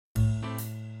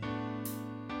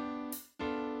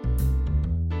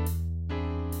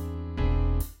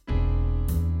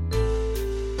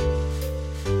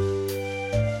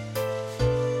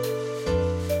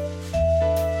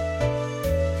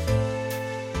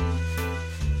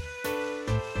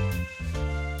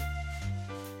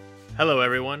Hello,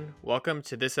 everyone. Welcome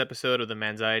to this episode of the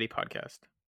Manxiety Podcast.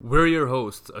 We're your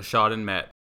hosts, Ashad and Matt.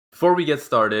 Before we get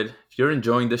started, if you're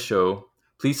enjoying this show,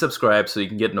 please subscribe so you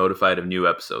can get notified of new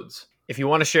episodes. If you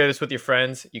want to share this with your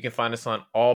friends, you can find us on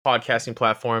all podcasting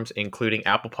platforms, including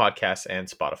Apple Podcasts and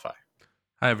Spotify.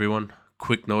 Hi, everyone.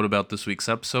 Quick note about this week's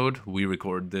episode. We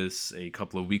recorded this a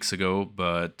couple of weeks ago,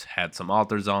 but had some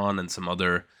authors on and some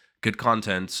other good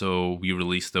content, so we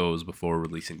released those before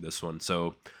releasing this one.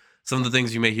 So some of the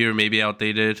things you may hear may be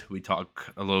outdated. We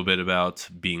talk a little bit about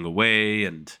being away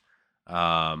and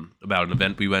about an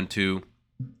event we went to.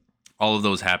 All of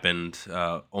those happened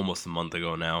almost a month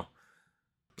ago now.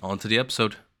 On to the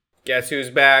episode. Guess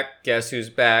who's back? Guess who's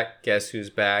back? Guess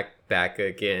who's back? Back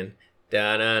again.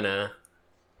 Da-na-na.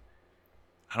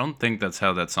 I don't think that's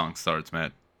how that song starts,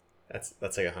 Matt. That's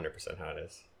like 100% how it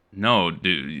is. No,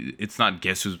 dude, it's not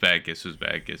guess who's back, guess who's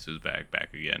back, guess who's back,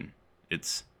 back again.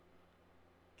 It's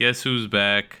guess who's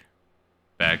back,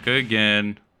 back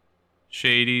again.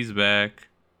 Shady's back,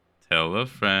 tell a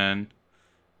friend.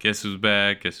 Guess who's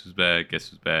back, guess who's back, guess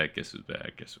who's back, guess who's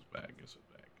back, guess who's back, guess who's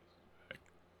back, guess who's back.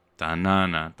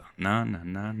 Da-na-na,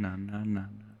 da-na-na-na-na-na-na.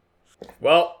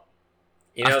 Well,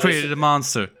 you know, I've created a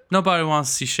monster. Nobody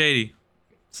wants to see Shady.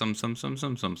 Some.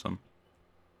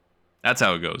 That's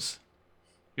how it goes.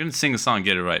 You're gonna sing a song,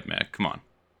 get it right, Matt. Come on.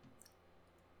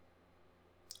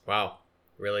 Wow.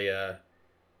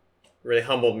 Really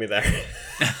humbled me there.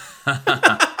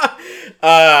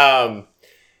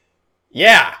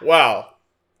 Yeah, well,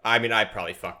 I mean, I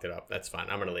probably fucked it up. That's fine.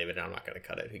 I'm going to leave it. I'm not going to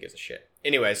cut it. Who gives a shit?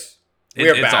 Anyways,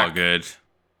 we're back. It's all good.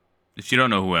 If you don't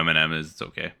know who Eminem is, it's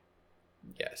okay.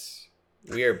 Yes.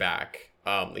 We are back.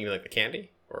 You mean like the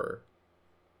candy? Or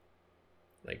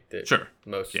like the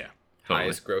most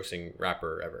highest grossing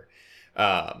rapper ever?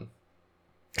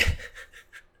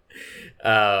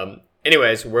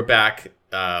 Anyways, we're back.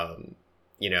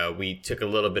 We took a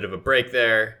little bit of a break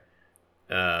there.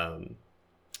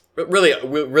 But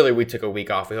really, we took a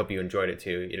week off. We hope you enjoyed it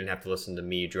too. You didn't have to listen to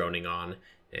me droning on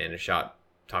and a shot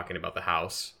talking about the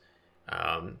house.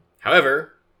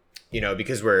 However,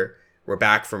 because we're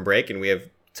back from break and we have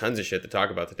tons of shit to talk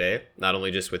about today, not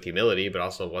only just with humility, but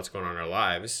also what's going on in our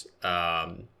lives.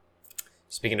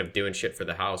 Speaking of doing shit for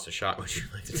the house, a shot, would you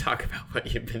like to talk about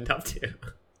what you've been up to?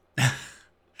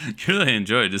 You really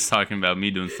enjoy just talking about me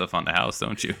doing stuff on the house,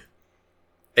 don't you?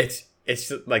 It's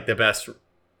like the best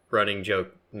running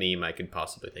joke meme I could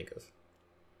possibly think of.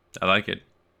 I like it.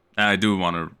 I do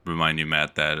want to remind you,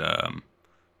 Matt, that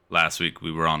last week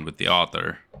we were on with the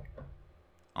author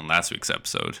on last week's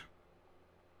episode.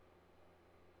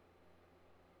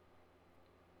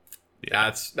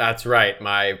 Yeah. That's right.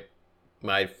 My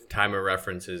time of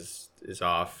reference is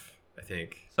off, I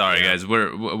think. Sorry, guys.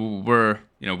 We're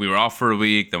we were off for a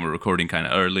week, then we're recording kind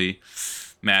of early.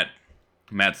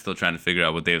 Matt's still trying to figure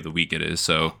out what day of the week it is,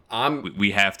 so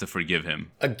we have to forgive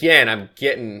him. Again, I'm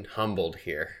getting humbled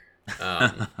here.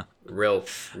 Real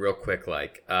quick,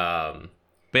 like. But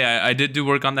yeah, I did do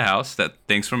work on the house.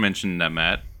 Thanks for mentioning that,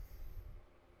 Matt.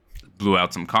 Blew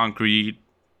out some concrete,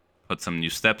 put some new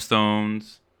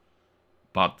stepstones,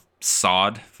 bought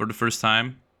sod for the first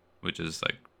time, which is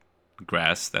like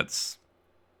grass that's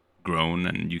grown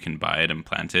and you can buy it and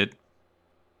plant it.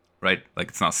 Right? Like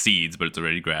it's not seeds, but it's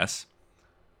already grass.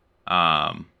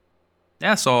 So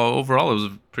overall it was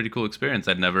a pretty cool experience.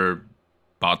 I'd never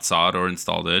bought sod or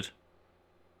installed it.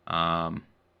 And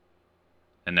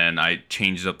then I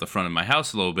changed up the front of my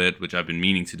house a little bit, which I've been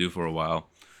meaning to do for a while,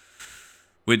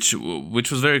 which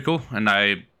was very cool. And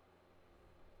I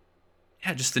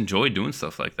just enjoy doing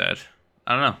stuff like that.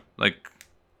 I don't know. Like,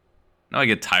 I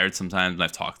get tired sometimes, and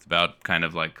I've talked about kind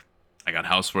of like I got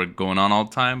housework going on all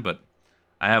the time, but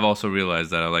I have also realized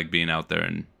that I like being out there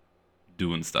and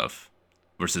doing stuff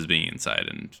versus being inside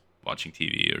and watching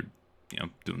TV or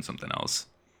doing something else.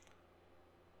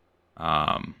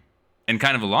 And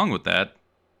kind of along with that,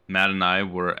 Matt and I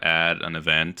were at an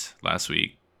event last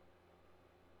week,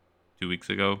 2 weeks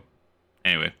ago.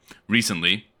 Anyway,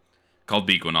 recently, called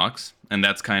Bequinox, and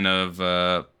that's kind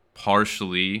of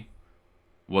partially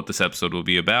what this episode will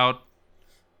be about,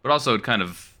 but also it kind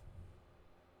of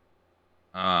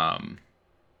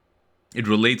it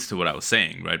relates to what I was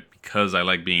saying, right? Because I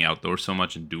like being outdoors so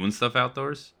much and doing stuff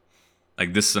outdoors.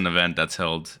 Like this is an event that's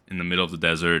held in the middle of the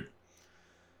desert,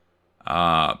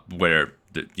 where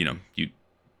you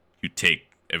take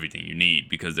everything you need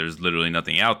because there's literally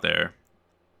nothing out there.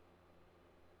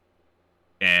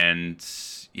 And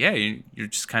yeah, you're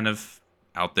just kind of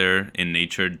out there in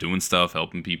nature doing stuff,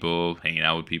 helping people, hanging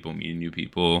out with people, meeting new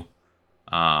people.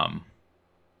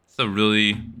 It's a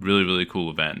really, really, really cool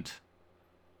event.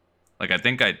 Like, I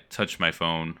think I touched my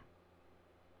phone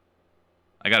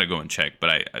I gotta go and check. But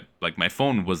I like my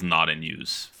phone was not in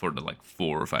use for the like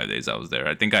 4 or 5 days I was there.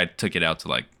 I think I took it out to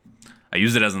like I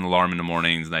used it as an alarm in the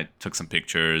mornings, and I took some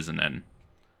pictures, and then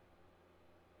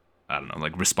I don't know,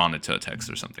 like responded to a text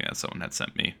or something that someone had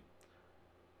sent me.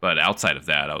 But outside of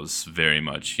that, I was very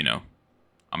much,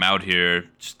 I'm out here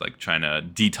just like trying to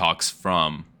detox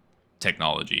from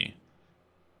technology,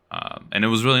 and it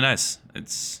was really nice.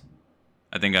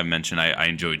 I think I mentioned I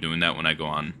enjoy doing that when I go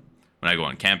on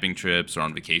camping trips or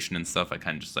on vacation and stuff. I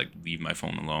kind of just like leave my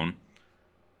phone alone.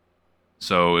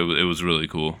 So it was really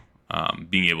cool,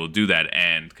 being able to do that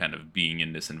and kind of being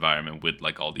in this environment with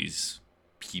like all these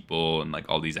people and like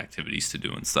all these activities to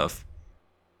do and stuff.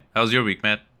 How's your week,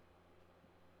 Matt?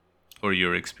 Or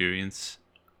your experience?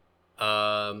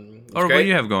 Or what do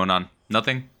you have going on?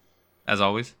 Nothing, as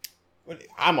always.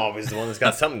 I'm always the one that's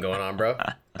got something going on, bro.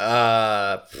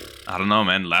 I don't know,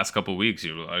 man. Last couple of weeks,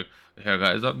 you were like, "Yeah,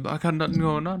 guys, I got nothing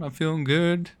going on. I'm feeling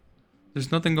good.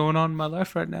 There's nothing going on in my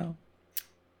life right now."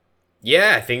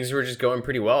 Yeah, things were just going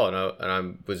pretty well, and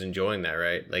I was enjoying that.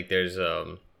 Right, like there's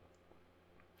some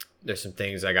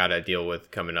things I gotta deal with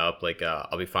coming up. Like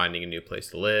I'll be finding a new place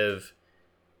to live.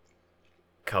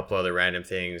 Couple other random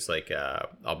things, like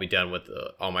I'll be done with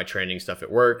all my training stuff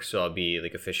at work, so I'll be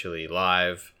like officially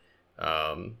live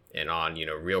and on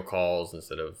real calls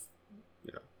instead of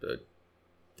the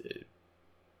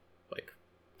like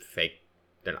fake.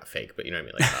 They're not fake, but you know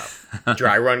what I mean, like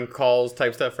dry run calls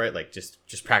type stuff, right? Like just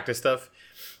practice stuff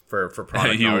for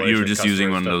product you knowledge. You were just using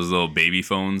one stuff. of those little baby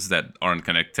phones that aren't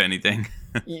connected to anything.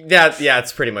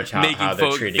 It's pretty much how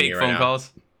they're treating fake you right phone now.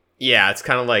 calls. Yeah, it's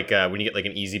kind of like when you get like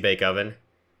an easy bake oven.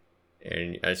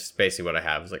 And that's basically what I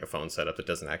have is like a phone setup that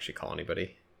doesn't actually call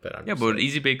anybody. But but with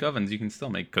easy bake ovens, you can still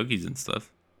make cookies and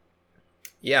stuff.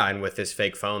 Yeah, and with this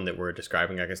fake phone that we're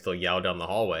describing, I can still yell down the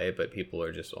hallway, but people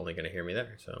are just only going to hear me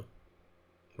there. So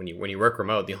when you work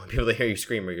remote, the only people that hear you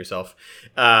scream are yourself.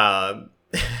 But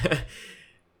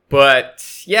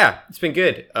yeah, it's been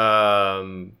good.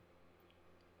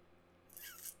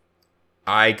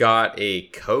 I got a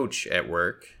coach at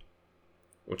work,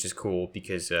 which is cool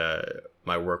because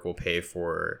my work will pay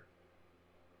for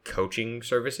coaching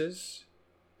services,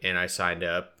 and I signed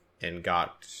up and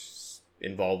got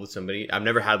involved with somebody. I've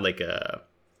never had like a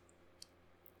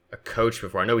coach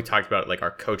before. I know we talked about like our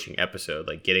coaching episode,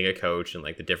 like getting a coach and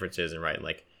like the differences and right, and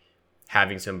like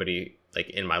having somebody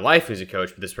like in my life who's a coach,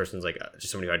 but this person's like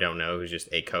just somebody who I don't know who's just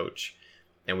a coach.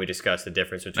 And we discussed the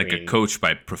difference between like a coach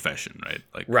by profession, right?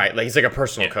 Like he's like a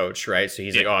personal coach, right? So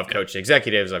he's like, I've coached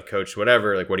executives, I've coached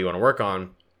whatever. Like, what do you want to work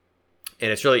on? And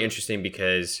it's really interesting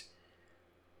because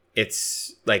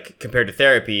it's like compared to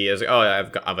therapy, I was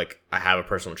like, I have a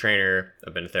personal trainer,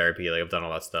 I've been to therapy, like I've done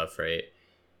all that stuff, right?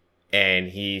 And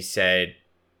he said,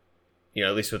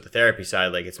 at least with the therapy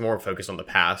side, like it's more focused on the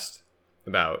past,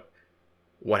 about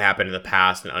what happened in the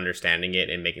past and understanding it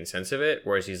and making sense of it.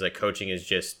 Whereas he's like, coaching is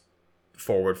just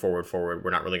forward. We're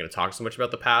not really going to talk so much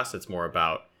about the past. It's more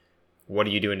about what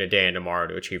are you doing today and tomorrow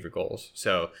to achieve your goals.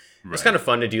 So It's kind of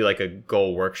fun to do like a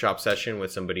goal workshop session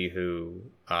with somebody who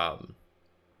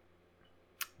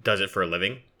does it for a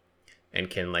living and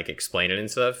can like explain it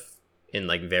and stuff in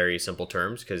like very simple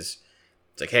terms. Because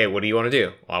it's like, hey, what do you want to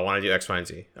do? Well, I want to do X, Y, and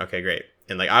Z. Okay, great.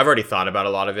 And like I've already thought about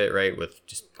a lot of it, right, with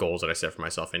just goals that I set for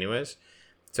myself anyways.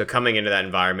 So coming into that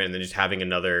environment and then just having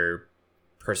another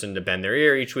person to bend their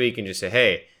ear each week and just say,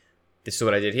 hey, this is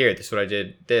what I did here, this is what I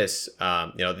did this,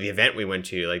 the event we went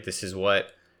to, like this is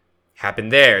what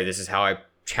happened there, this is how I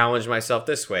challenged myself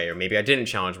this way, or maybe I didn't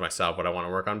challenge myself, what I want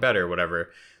to work on better,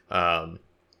 whatever.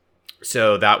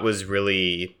 So that was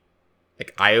really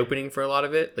like eye-opening for a lot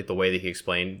of it, like the way that he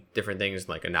explained different things,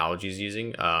 like analogies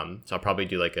using. So I'll probably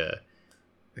do like a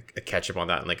catch-up on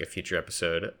that in like a future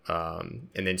episode. And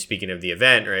then speaking of the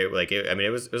event, right, like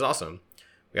it was awesome.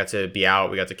 We got to be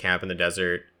out. We got to camp in the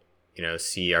desert,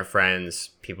 see our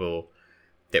friends, people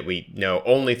that we know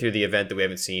only through the event that we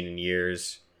haven't seen in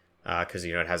years. Because,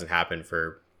 it hasn't happened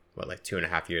for,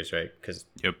 2.5 years, right? Because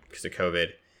of COVID.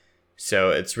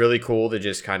 So it's really cool to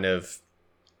just kind of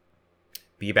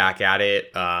be back at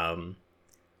it,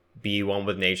 be one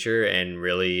with nature, and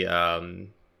really kind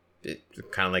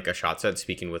of like a shot said,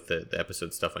 speaking with the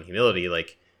episode stuff on humility,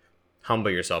 like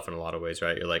humble yourself in a lot of ways,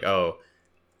 right? You're like, oh,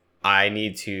 I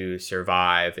need to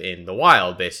survive in the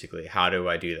wild, basically. How do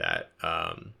I do that?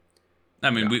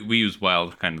 We use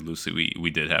wild kind of loosely.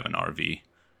 We did have an RV,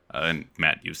 and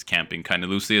Matt used camping kind of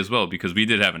loosely as well, because we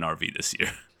did have an RV this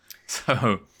year.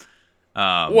 So,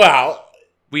 wow,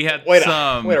 we had way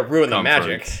some to ruin comfort. the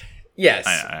magic. Yes,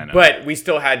 I know. But we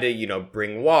still had to,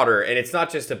 bring water, and it's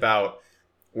not just about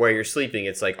where you're sleeping.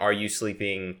 It's like, are you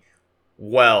sleeping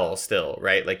well still,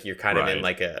 right? Like you're kind of in Right.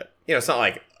 like a, it's not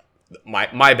like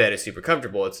my bed is super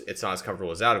comfortable. It's not as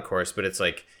comfortable as that, of course, but it's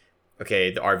like,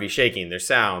 okay, the RV shaking, there's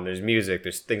sound, there's music,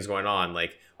 there's things going on.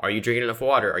 Like, are you drinking enough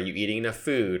water? Are you eating enough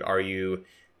food? Are you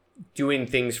doing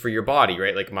things for your body,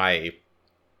 right? Like I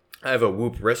have a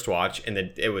Whoop wristwatch, and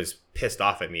it was pissed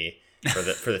off at me for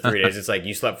the 3 days. It's like,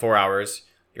 you slept 4 hours,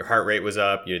 your heart rate was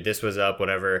up, this was up,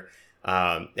 whatever.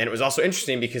 And it was also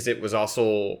interesting because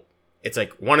it's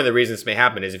like, one of the reasons this may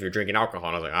happen is if you're drinking alcohol.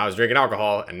 And I was like, I was drinking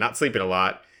alcohol and not sleeping a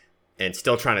lot and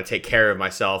still trying to take care of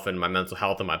myself and my mental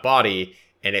health and my body.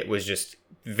 And it was just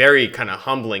very kind of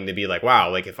humbling to be like, wow,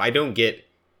 like if I don't get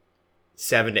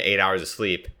 7 to 8 hours of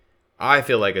sleep, I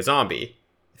feel like a zombie.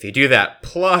 If you do that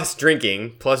plus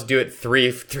drinking, plus do it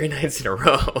three nights in a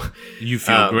row, You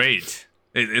feel great.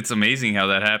 It's amazing how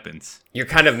that happens. you're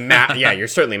kind of you're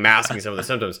certainly masking some of the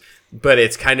symptoms, but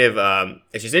it's kind of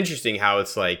it's just interesting how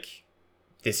it's like,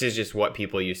 this is just what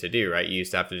people used to do, right? You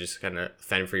used to have to just kind of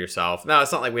fend for yourself. No,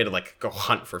 it's not like we had to like go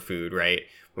hunt for food, right?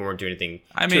 We weren't doing anything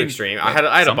too extreme. I had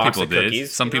a some box people of did.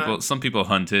 cookies. Some people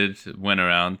hunted, went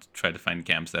around, tried to find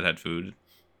camps that had food.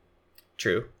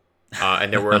 True.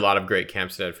 And there were a lot of great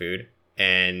camps that had food.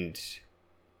 And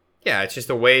yeah, it's just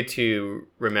a way to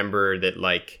remember that,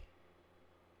 like,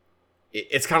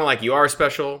 it's kind of like you are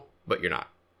special, but you're not,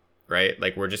 right?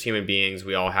 Like, we're just human beings.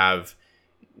 We all have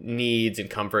needs and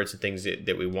comforts and things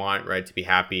that we want, right? To be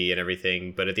happy and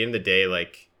everything. But at the end of the day,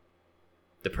 like,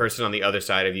 the person on the other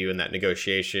side of you in that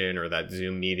negotiation or that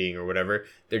Zoom meeting or whatever,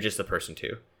 they're just a person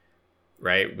too,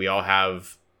 right? We all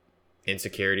have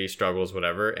insecurity, struggles,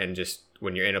 whatever. And just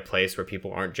when you're in a place where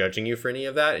people aren't judging you for any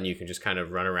of that, and you can just kind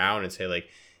of run around and say like,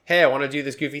 hey, I want to do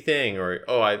this goofy thing, or,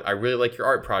 oh, I really like your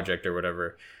art project or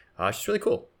whatever. It's just really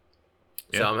cool.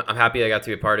 Yeah. So I'm happy I got to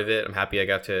be a part of it. I'm happy I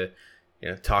got to,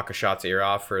 talk a shot's ear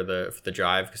off for the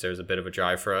drive, because there was a bit of a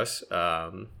drive for us,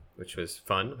 which was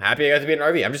fun. I'm happy I got to be in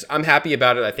an RV. I'm happy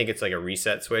about it. I think it's like a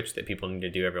reset switch that people need to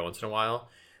do every once in a while,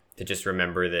 to just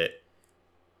remember that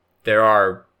there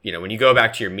are, when you go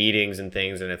back to your meetings and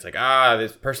things, and it's like,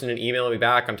 this person didn't email me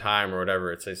back on time or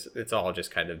whatever. It's all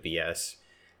just kind of BS,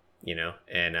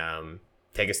 and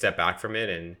take a step back from it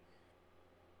and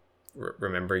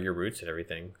remember your roots and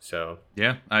everything. So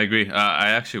Yeah, I agree. I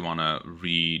actually want to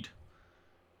read,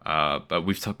 but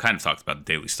we've kind of talked about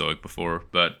the Daily Stoic before,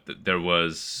 but there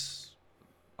was,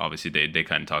 obviously they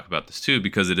kind of talk about this too,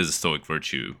 because it is a Stoic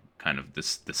virtue, kind of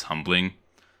this humbling.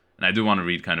 And I do want to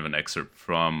read kind of an excerpt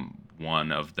from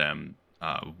one of them,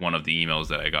 one of the emails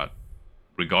that I got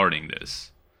regarding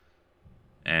this.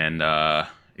 And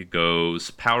it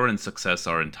goes, power and success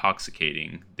are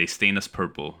intoxicating. They stain us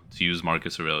purple, to use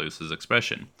Marcus Aurelius'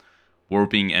 expression,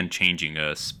 warping and changing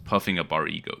us, puffing up our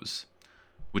egos.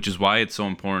 Which is why it's so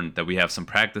important that we have some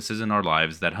practices in our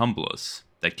lives that humble us,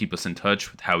 that keep us in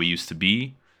touch with how we used to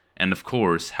be, and of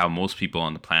course, how most people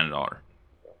on the planet are.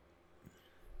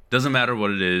 Doesn't matter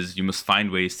what it is, you must find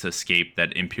ways to escape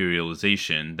that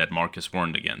imperialization that Marcus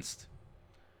warned against.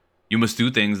 You must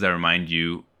do things that remind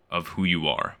you of who you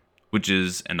are, which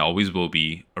is, and always will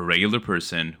be, a regular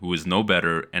person who is no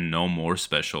better and no more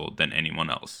special than anyone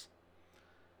else.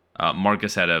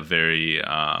 Marcus had a very...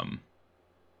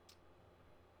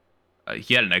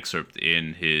 he had an excerpt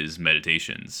in his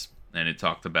meditations, and it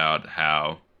talked about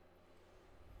how...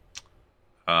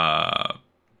 I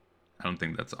don't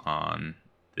think that's on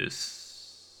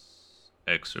this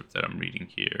excerpt that I'm reading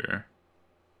here.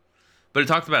 But it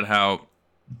talked about how...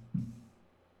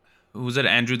 Was it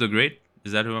Andrew the Great?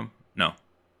 Is that who I'm... No.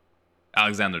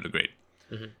 Alexander the Great.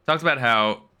 Mm-hmm. Talked about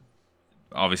how,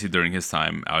 obviously during his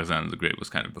time, Alexander the Great was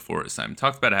kind of before his time.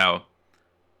 Talked about how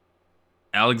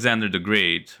Alexander the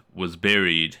Great was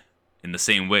buried in the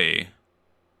same way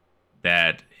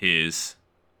that his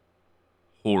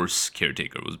horse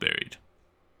caretaker was buried.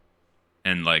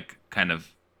 And like kind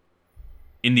of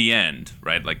in the end,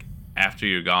 right? Like after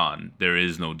you're gone, there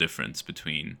is no difference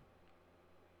between,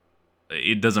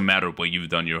 it doesn't matter what you've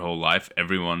done your whole life.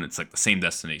 Everyone, it's like the same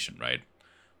destination, right?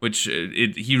 Which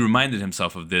he reminded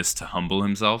himself of this to humble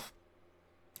himself.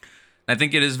 I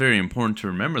think it is very important to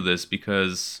remember this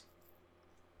because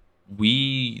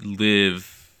we're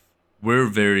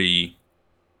very,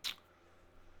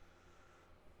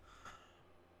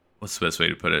 what's the best way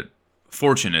to put it?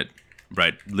 Fortunate,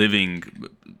 right? Living,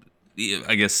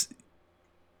 I guess,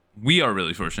 we are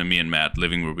really fortunate, me and Matt,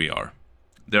 living where we are.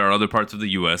 There are other parts of the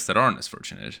U.S. that aren't as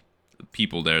fortunate.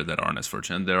 People there that aren't as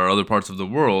fortunate. There are other parts of the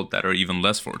world that are even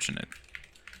less fortunate.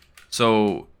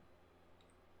 So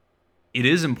it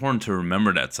is important to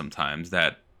remember that sometimes,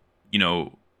 that,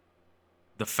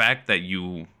 the fact that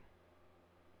you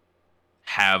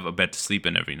have a bed to sleep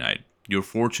in every night, You're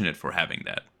fortunate for having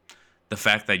that. The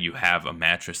fact that you have a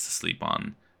mattress to sleep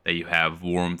on, that you have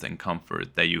warmth and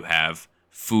comfort, that you have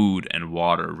food and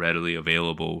water readily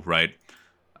available, right?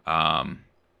 That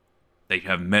you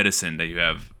have medicine, that you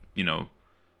have,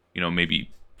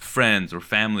 maybe friends or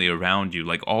family around you,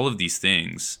 like all of these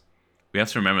things. We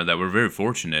have to remember that we're very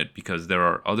fortunate because there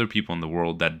are other people in the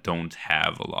world that don't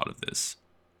have a lot of this.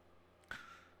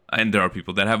 And there are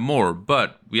people that have more,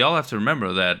 but we all have to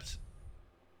remember that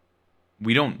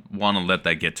we don't want to let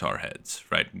that get to our heads,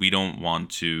 right? We don't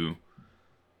want to,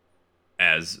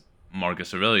 as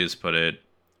Marcus Aurelius put it,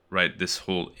 right, this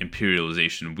whole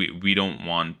imperialization, we don't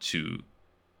want to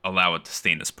allow it to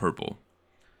stain us purple.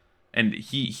 And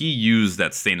he used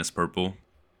that stain us purple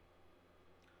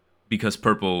because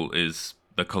purple is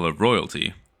the color of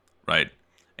royalty, right?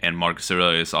 And Marcus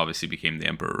Aurelius obviously became the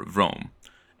emperor of Rome.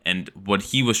 And what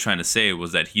he was trying to say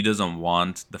was that he doesn't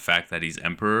want the fact that he's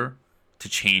emperor to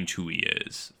change who he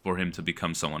is, for him to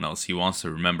become someone else. He wants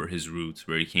to remember his roots,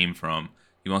 where he came from.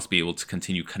 He wants to be able to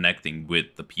continue connecting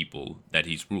with the people that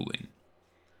he's ruling.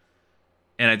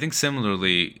 And I think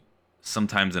similarly,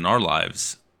 sometimes in our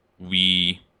lives,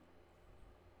 we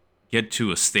get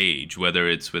to a stage, whether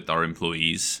it's with our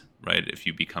employees, right? If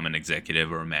you become an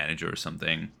executive or a manager or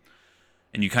something,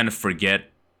 and you kind of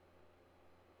forget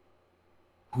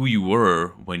who you were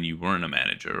when you weren't a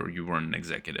manager or you weren't an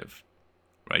executive,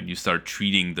 right? You start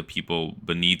treating the people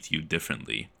beneath you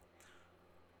differently.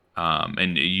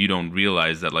 And you don't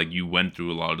realize that, like, you went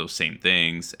through a lot of those same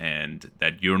things and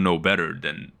that you're no better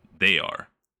than they are.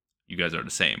 You guys are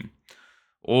the same.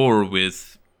 Or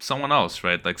with someone else,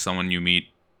 right? Like someone you meet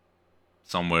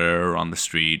somewhere on the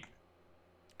street,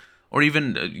 or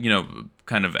even,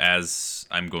 kind of as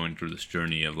I'm going through this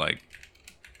journey of like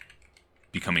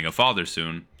becoming a father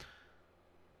soon,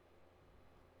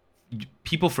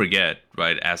 people forget,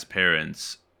 right, as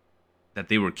parents, that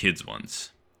they were kids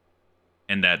once,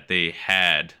 and that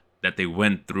they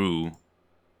went through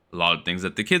a lot of things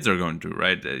that the kids are going through,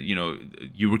 right?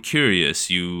 You were curious,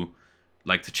 you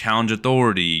like to challenge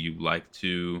authority, you like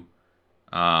to,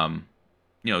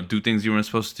 do things you weren't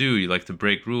supposed to do, you like to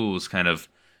break rules, kind of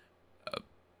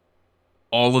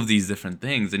all of these different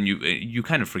things, and you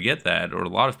kind of forget that, or a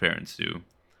lot of parents do.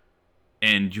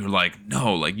 And you're like,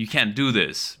 no, like, you can't do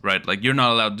this, right? Like, you're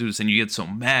not allowed to do this, and you get so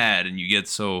mad, and you get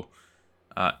so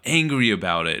angry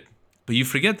about it. But you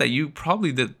forget that you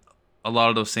probably did a lot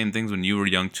of those same things when you were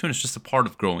young too, and it's just a part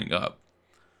of growing up.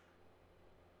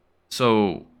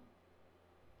 So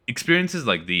experiences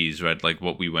like these, right, like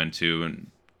what we went to,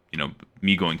 and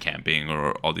me going camping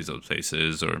or all these other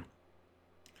places, or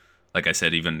like I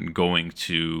said, even going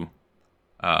to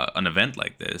an event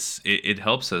like this, it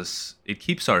helps us. It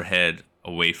keeps our head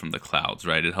away from the clouds,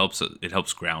 right? It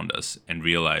helps ground us and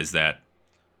realize that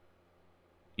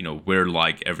we're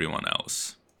like everyone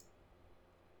else.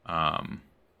 And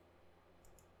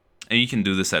you can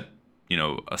do this at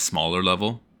a smaller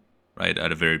level, right?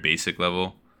 At a very basic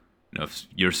level. If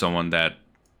you're someone that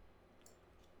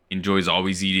enjoys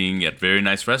always eating at very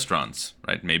nice restaurants,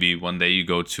 right? Maybe one day you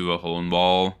go to a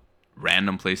hole-in-wall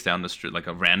random place down the street, like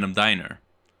a random diner,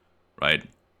 right?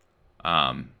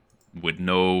 With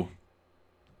no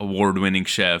award-winning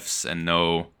chefs and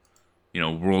no,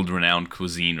 world-renowned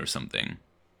cuisine or something.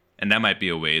 And that might be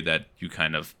a way that you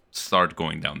kind of start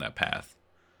going down that path.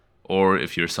 Or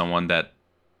if you're someone that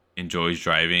enjoys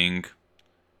driving,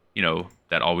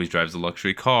 that always drives a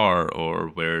luxury car or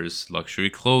wears luxury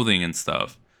clothing and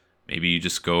stuff, maybe you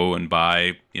just go and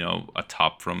buy, a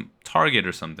top from Target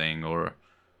or something, or,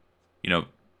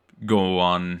 go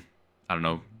on, I don't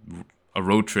know, a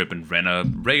road trip and rent a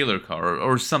regular car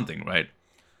or something, right?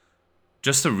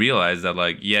 Just to realize that,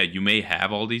 like, yeah, you may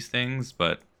have all these things,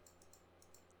 but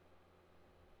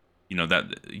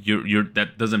that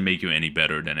that doesn't make you any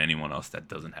better than anyone else that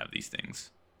doesn't have these things.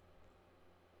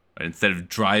 Right? Instead of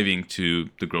driving to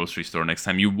the grocery store, next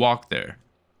time you walk there,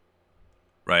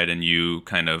 right? And you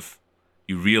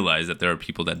realize that there are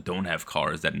people that don't have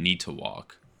cars that need to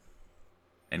walk,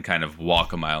 and kind of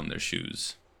walk a mile in their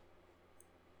shoes.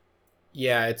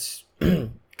 Yeah, it's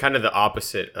kind of the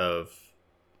opposite of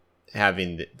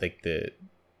having the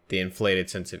inflated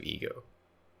sense of ego,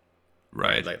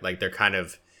 right? Like they're kind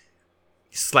of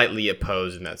slightly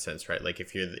opposed in that sense, right? Like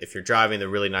if you're driving the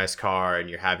really nice car and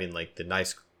you're having like the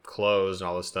nice clothes and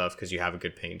all this stuff because you have a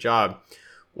good paying job,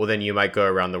 well, then you might go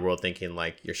around the world thinking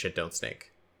like your shit don't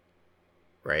stink,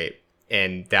 right?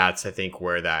 And that's, I think,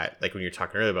 where that, like when you're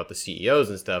talking earlier about the CEOs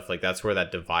and stuff, like that's where that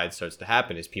divide starts to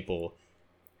happen, is people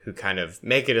who kind of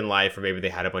make it in life, or maybe they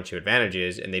had a bunch of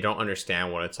advantages and they don't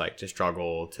understand what it's like to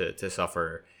struggle, to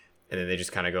suffer, and then they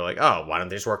just kind of go like, oh, why don't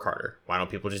they just work harder? Why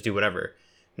don't people just do whatever?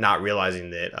 Not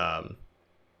realizing that,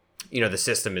 the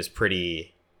system is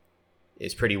pretty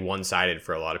one-sided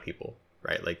for a lot of people,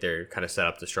 right? Like they're kind of set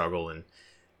up to struggle and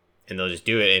they'll just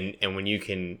do it. And when you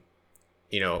can,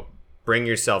 bring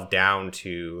yourself down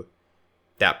to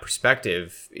that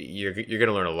perspective, you're going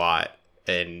to learn a lot.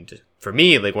 And for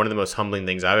me, like one of the most humbling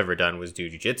things I've ever done was do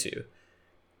jiu-jitsu,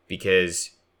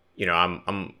 because,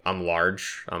 I'm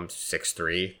large, I'm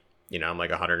 6'3", I'm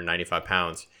like 195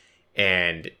 pounds,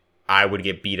 and I would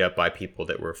get beat up by people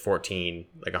that were 14,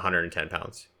 like 110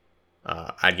 pounds.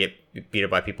 I'd get beat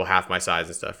up by people half my size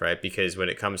and stuff, right? Because when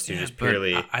it comes to just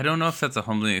purely... I don't know if that's a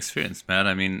humbling experience, Matt.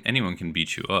 I mean, anyone can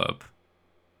beat you up.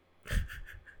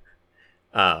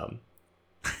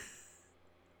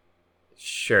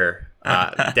 Sure.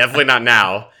 Definitely not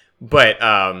now. But,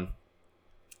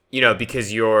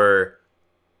 because you're...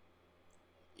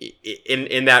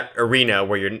 In that arena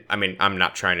where I'm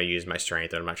not trying to use my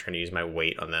strength, and I'm not trying to use my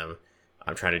weight on them.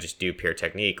 I'm trying to just do pure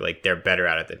technique. Like, they're better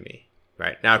at it than me.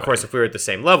 Right. Now, of course, if we were at the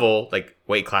same level, like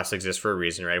weight class exists for a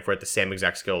reason, right? If we're at the same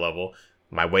exact skill level,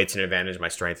 my weight's an advantage, my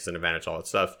strength is an advantage, all that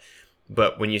stuff.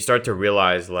 But when you start to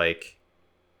realize like,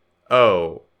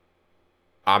 oh,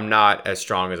 I'm not as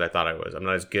strong as I thought I was. I'm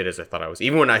not as good as I thought I was.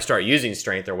 Even when I start using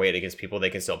strength or weight against people,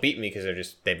 they can still beat me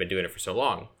because they've been doing it for so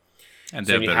long. And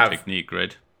they have better technique,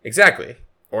 right? Exactly.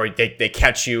 Or they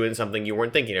catch you in something you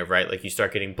weren't thinking of, right? Like you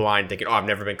start getting blind thinking, oh, I've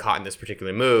never been caught in this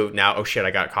particular move. Now, oh shit,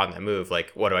 I got caught in that move.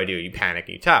 Like, what do? You panic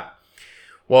and you tap.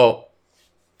 Well,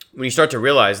 when you start to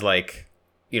realize like,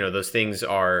 those things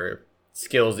are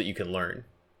skills that you can learn.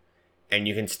 And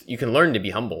you can learn to be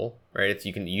humble, right?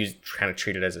 You can kind of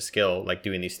treat it as a skill, like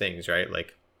doing these things, right?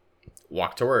 Like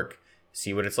walk to work,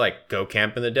 see what it's like, go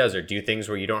camp in the desert, do things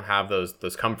where you don't have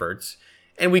those comforts.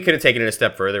 And we could have taken it a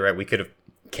step further, right? We could have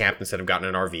camped instead of gotten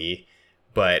an RV,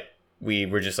 but we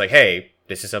were just like, hey,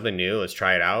 this is something new, let's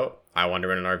try it out. I want to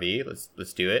rent an RV,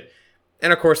 let's do it.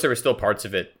 And of course there were still parts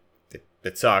of it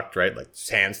that sucked, right? Like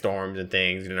sandstorms and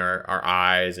things in our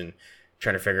eyes, and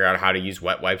trying to figure out how to use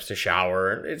wet wipes to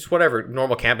shower, and it's whatever,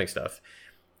 normal camping stuff.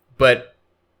 But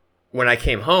when I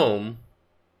came home,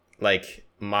 like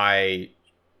my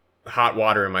hot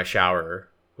water in my shower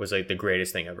was like the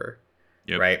greatest thing ever.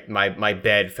 Yep. Right? My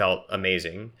bed felt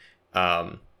amazing.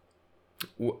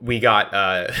 We got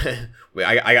I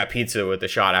got pizza with the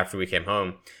shot after we came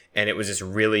home, and it was this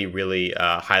really, really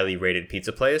highly rated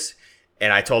pizza place.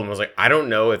 And I told him, I was like, I don't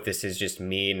know if this is just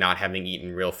me not having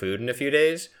eaten real food in a few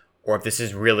days, or if this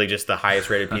is really just the highest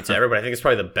rated pizza ever, but I think it's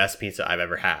probably the best pizza I've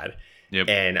ever had. Yep.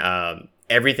 And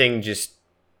everything just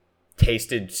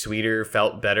tasted sweeter,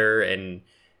 felt better, and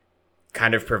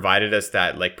kind of provided us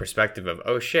that like perspective of,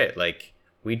 oh shit, like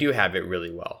we do have it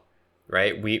really well.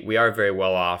 Right, we are very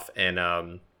well off, and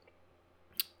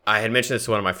I had mentioned this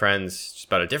to one of my friends just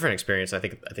about a different experience. I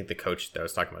think the coach that I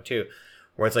was talking about too,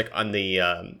 where it's like on the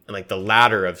like the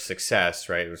ladder of success,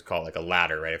 right? It was called like a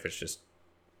ladder, right? If it's just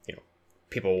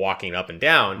people walking up and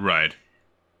down, right?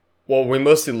 Well, we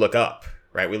mostly look up,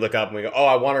 right? We look up and we go, oh,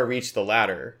 I want to reach the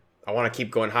ladder. I want to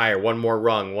keep going higher. One more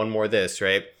rung, one more this,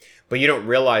 right? But you don't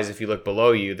realize if you look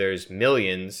below you, there's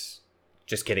millions.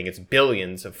 Just kidding, it's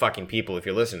billions of fucking people, if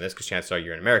you're listening to this, because chances are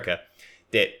you're in America,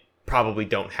 that probably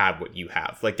don't have what you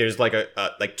have. Like there's like a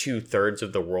like 2/3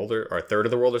 of the world or a third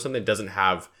of the world or something that doesn't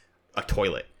have a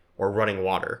toilet or running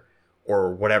water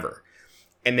or whatever.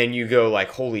 And then you go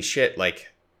like, holy shit,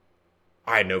 like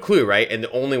I had no clue, right? And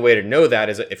the only way to know that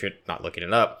is, if you're not looking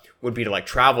it up, would be to like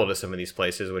travel to some of these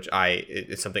places, which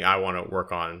it's something I want to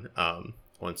work on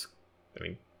once,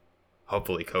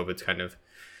 hopefully COVID's kind of,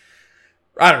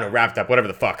 I don't know, wrapped up, whatever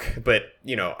the fuck. But,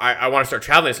 I want to start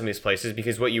traveling to some of these places,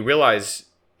 because what you realize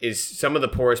is some of the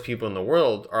poorest people in the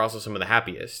world are also some of the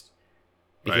happiest,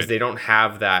 because they don't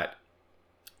have that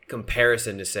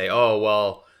comparison to say, oh,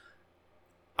 well,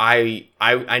 I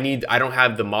don't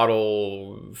have the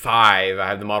Model 5, I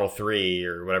have the Model 3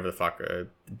 or whatever the fuck,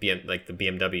 like the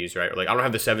BMWs, right? Or like, I don't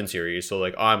have the 7 Series, so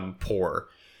like, I'm poor.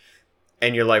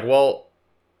 And you're like, well,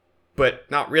 but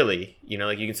not really,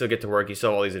 like you can still get to work, you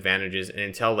still have all these advantages, and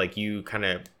until like you kind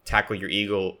of tackle your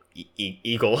eagle,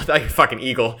 not your fucking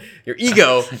eagle, your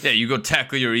ego. Yeah, you go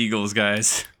tackle your eagles,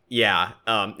 guys. Yeah,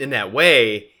 in that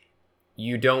way,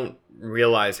 you don't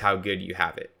realize how good you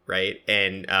have it, right?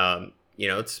 And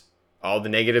it's all the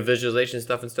negative visualization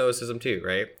stuff in Stoicism too,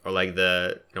 right? Or like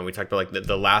we talked about like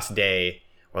the last day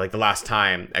or like the last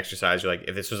time exercise. You're like,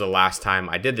 if this was the last time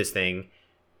I did this thing,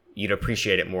 you'd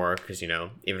appreciate it more, because even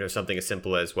if it's something as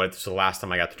simple as, what if this was the last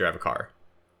time I got to drive a car?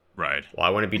 Right. Well, I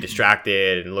wouldn't be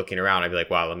distracted and looking around. I'd be like,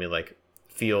 wow, let me like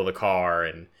feel the car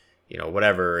and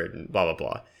whatever and blah blah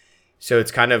blah. So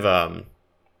it's kind of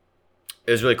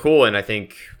it was really cool, and I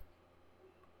think,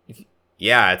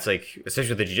 yeah, it's like,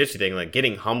 especially with the jiu-jitsu thing, like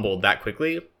getting humbled that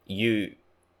quickly,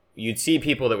 you'd see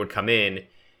people that would come in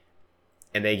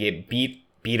and they get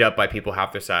beat up by people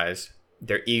half their size.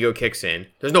 Their ego kicks in.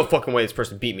 There's no fucking way this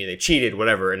person beat me. They cheated,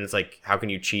 whatever. And it's like, how can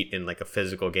you cheat in like a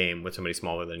physical game with somebody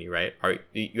smaller than you, right?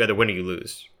 You either win or you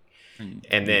lose.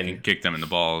 And then you can kick them in the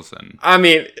balls, and I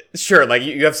mean, sure, like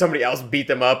you have somebody else beat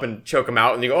them up and choke them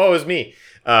out, and you go, "Oh, it was me."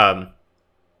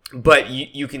 But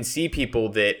you can see people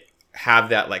that have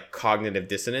that like cognitive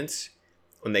dissonance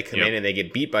when they come in and they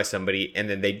get beat by somebody, and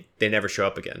then they never show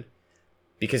up again,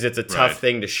 because it's a tough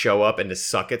thing to show up and to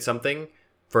suck at something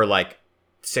for like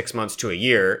 6 months to a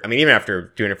year. I mean, even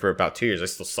after doing it for about 2 years, I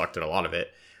still sucked at a lot of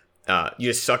it. You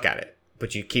just suck at it,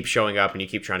 but you keep showing up and you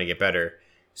keep trying to get better.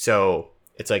 So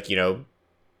it's like,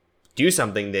 do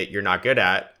something that you're not good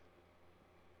at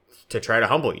to try to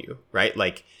humble you, right?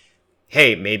 Like,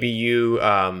 hey, maybe you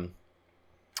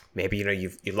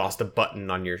lost a button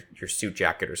on your suit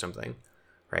jacket or something,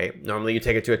 right? Normally you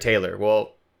take it to a tailor.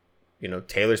 Well,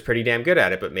 tailor's pretty damn good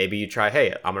at it, but maybe you try,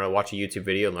 hey, I'm going to watch a YouTube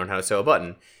video and learn how to sew a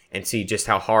button and see just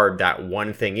how hard that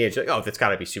one thing is. You're like, oh, that's got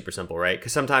to be super simple, right?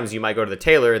 Because sometimes you might go to the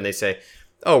tailor and they say,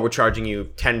 oh, we're charging you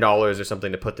 $10 or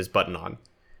something to put this button on.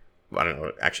 I don't know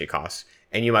what it actually costs.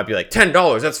 And you might be like,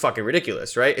 $10, that's fucking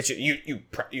ridiculous, right? It's you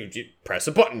press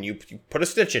a button, you put a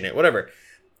stitch in it, whatever.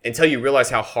 Until you realize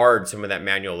how hard some of that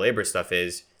manual labor stuff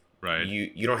is, right?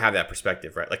 You don't have that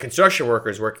perspective, right? Like construction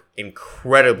workers work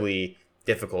incredibly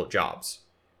difficult jobs,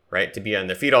 right? To be on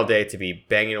their feet all day, to be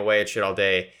banging away at shit all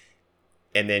day.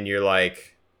 And then you're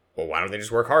like, well, why don't they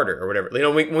just work harder or whatever?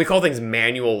 When we call things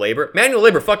manual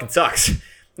labor fucking sucks.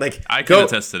 Like, I can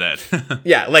attest to that.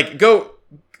 Yeah, like go,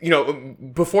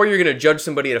 before you're going to judge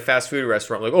somebody at a fast food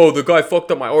restaurant, like, oh, the guy fucked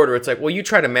up my order. It's like, well, you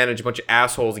try to manage a bunch of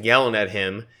assholes yelling at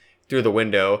him through the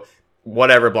window,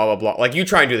 whatever, blah, blah, blah. Like, you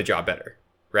try and do the job better,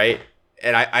 right?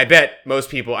 And I bet most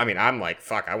people, I mean, I'm like,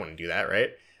 fuck, I wouldn't do that, right?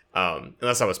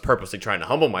 Unless I was purposely trying to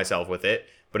humble myself with it.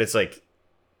 But it's like,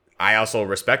 I also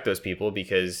respect those people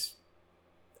because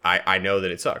I know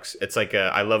that it sucks. It's like,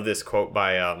 I love this quote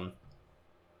by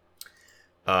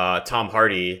Tom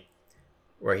Hardy,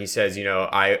 where he says,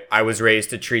 I was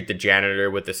raised to treat the janitor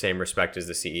with the same respect as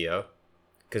the CEO.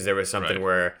 Because there was something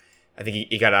where I think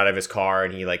he got out of his car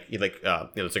and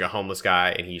it's like a homeless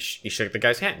guy, and he shook the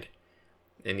guy's hand.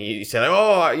 And he said, like,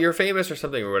 oh, you're famous or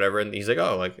something or whatever. And he's like,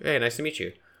 oh, like, hey, nice to meet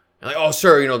you. And like, oh,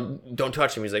 sir, don't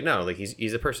touch him. He's like, no, like,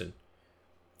 he's a person,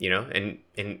 and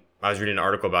I was reading an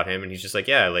article about him, and he's just like,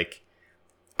 yeah, like,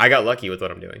 I got lucky with what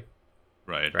I'm doing.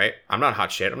 Right. I'm not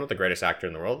hot shit. I'm not the greatest actor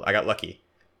in the world. I got lucky.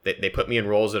 They put me in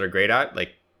roles that are great at.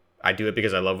 Like, I do it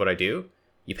because I love what I do.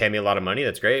 You pay me a lot of money.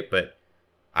 That's great. But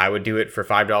I would do it for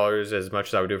 $5 as much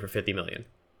as I would do it for 50 million,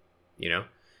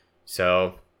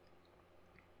 So,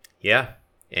 yeah.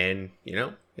 And,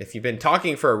 if you've been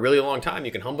talking for a really long time,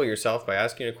 you can humble yourself by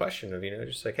asking a question of,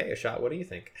 just like, hey, Ashot, what do you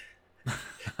think?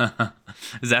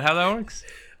 Is that how that works?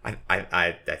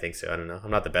 I think so. I don't know.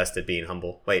 I'm not the best at being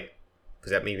humble. Wait,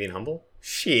 was that me being humble?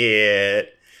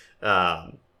 Shit.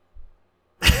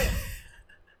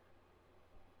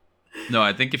 No,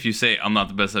 I think if you say I'm not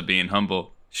the best at being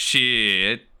humble,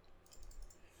 shit,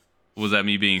 was that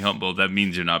me being humble? That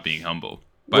means you're not being humble.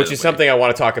 Which is something I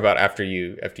want to talk about after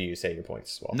you say your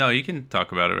points as well. No, you can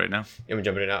talk about it right now. You want me to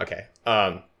jump into it now? Okay.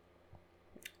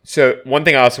 So one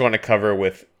thing I also want to cover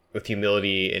with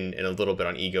humility and a little bit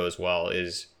on ego as well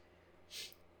is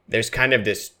there's kind of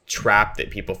this trap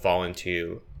that people fall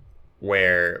into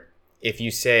where if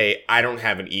you say, I don't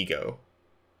have an ego,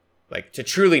 like to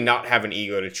truly not have an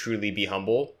ego, to truly be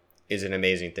humble is an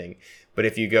amazing thing. But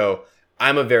if you go,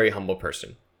 I'm a very humble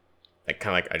person, like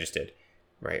kind of like I just did,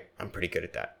 right? I'm pretty good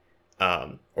at that.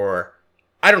 Or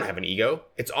I don't have an ego.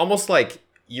 It's almost like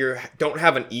you don't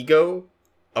have an ego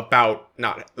about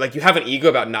not, like you have an ego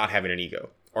about not having an ego.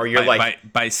 Or you're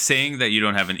by saying that you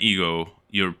don't have an ego,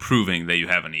 you're proving that you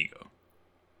have an ego.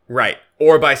 Right.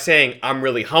 Or by saying I'm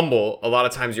really humble, a lot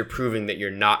of times you're proving that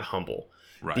you're not humble.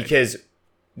 Right. Because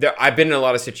I've been in a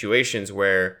lot of situations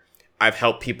where I've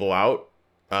helped people out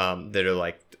that are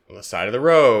like on the side of the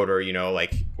road, or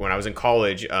like when I was in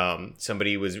college,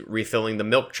 somebody was refilling the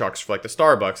milk trucks for like the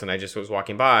Starbucks, and I just was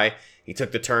walking by. He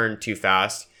took the turn too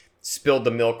fast, spilled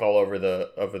the milk all over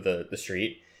the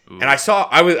street. Ooh. And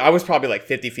I was probably like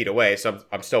 50 feet away, so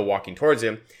I'm still walking towards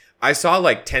him. I saw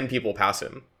like 10 people pass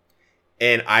him,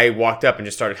 and I walked up and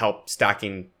just started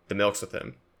stacking the milks with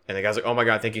him. And the guy's like, "Oh my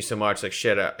god, thank you so much!" Like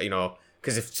shit,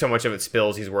 because if so much of it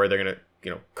spills, he's worried they're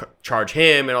gonna charge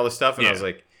him and all this stuff. And I was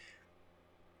like,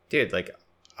 dude, like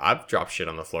I've dropped shit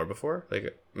on the floor before.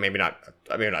 Like maybe not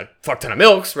a fuck ton of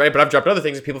milks, right? But I've dropped other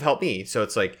things that people have helped me. So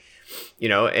it's like,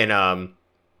 and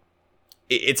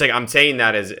it's like I'm saying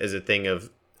that as a thing of,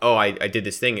 oh, I did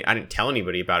this thing. I didn't tell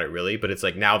anybody about it really, but it's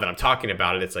like now that I'm talking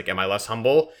about it, it's like, am I less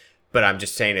humble? But I'm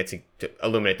just saying it to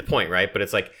illuminate the point, right? But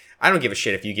it's like, I don't give a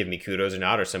shit if you give me kudos or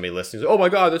not, or somebody listening, oh my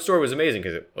God, that story was amazing,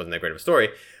 because it wasn't that great of a story.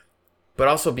 But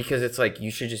also because it's like,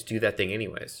 you should just do that thing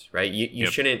anyways, right? You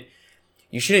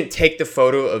shouldn't take the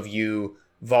photo of you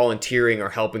volunteering or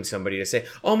helping somebody to say,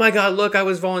 oh my God, look, I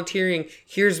was volunteering.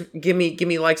 Give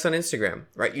me likes on Instagram,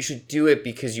 right? You should do it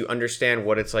because you understand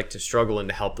what it's like to struggle and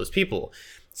to help those people.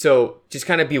 So just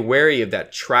kind of be wary of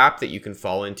that trap that you can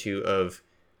fall into of,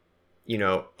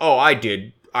 oh, I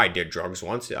did drugs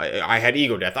once. I had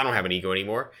ego death. I don't have an ego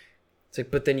anymore. It's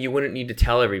like, but then you wouldn't need to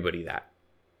tell everybody that,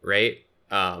 right?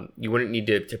 You wouldn't need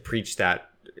to preach that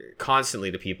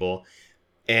constantly to people.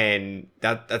 And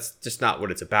that's just not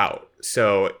what it's about.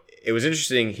 So it was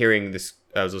interesting hearing this.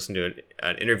 I was listening to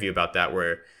an interview about that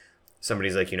where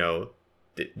somebody's like, the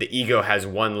ego has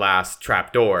one last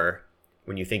trap door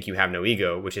when you think you have no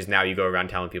ego, which is now you go around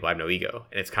telling people I have no ego.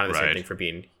 And it's kind of the same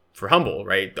thing for humble,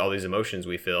 right? All these emotions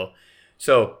we feel.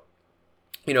 So,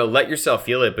 let yourself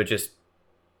feel it, but just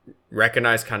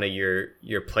recognize kind of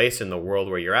your place in the world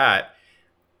where you're at,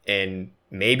 and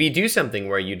maybe do something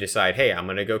where you decide, hey, I'm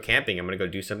going to go camping. I'm going to go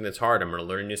do something that's hard. I'm going to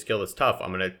learn a new skill that's tough.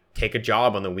 I'm going to take a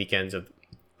job on the weekends of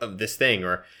this thing.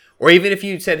 Or even if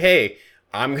you said, hey,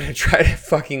 I'm going to try to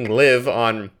fucking live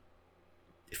on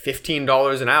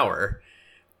 $15 an hour,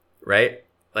 right?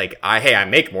 Like, I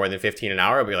make more than $15 an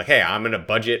hour. I'll be like, hey, I'm going to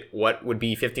budget what would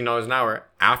be $15 an hour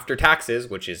after taxes,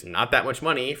 which is not that much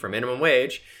money for minimum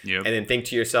wage. Yep. And then think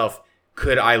to yourself,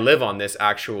 could I live on this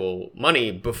actual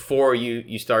money before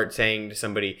you start saying to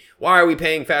somebody, why are we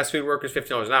paying fast food workers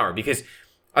 $15 an hour? Because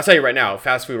I'll tell you right now, a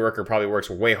fast food worker probably works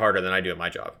way harder than I do at my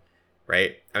job,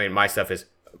 right? I mean, my stuff is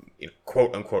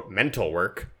quote unquote mental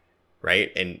work,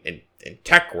 right? And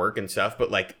tech work and stuff.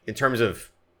 But like in terms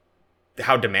of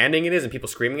how demanding it is and people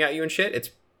screaming at you and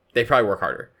shit, they probably work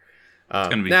harder. It's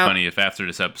going to be funny if after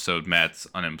this episode, Matt's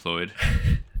unemployed.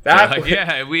 That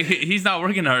he's not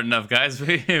working hard enough, guys.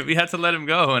 We had to let him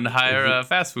go and hire a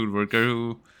fast food worker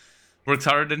who works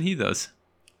harder than he does.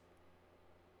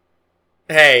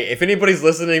 Hey, if anybody's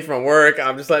listening from work,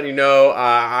 I'm just letting you know.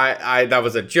 I that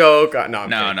was a joke.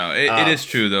 No. It is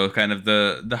true though. Kind of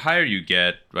the higher you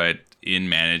get, right, in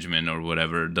management or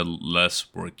whatever, the less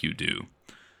work you do,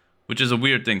 which is a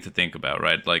weird thing to think about,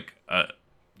 right? Like,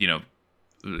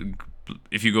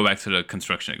 if you go back to the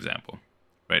construction example,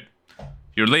 right?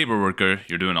 You're a labor worker,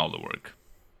 you're doing all the work.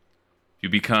 You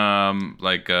become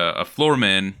like a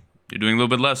floorman, you're doing a little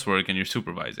bit less work and you're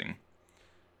supervising.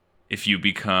 If you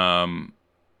become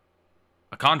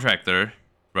a contractor,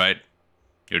 right,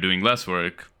 you're doing less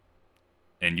work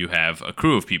and you have a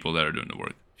crew of people that are doing the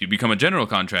work. If you become a general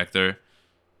contractor,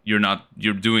 you're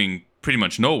doing pretty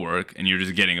much no work and you're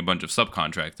just getting a bunch of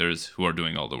subcontractors who are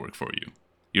doing all the work for you.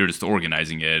 You're just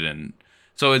organizing it. And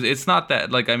so it's not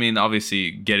that, like, I mean,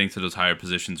 obviously getting to those higher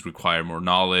positions require more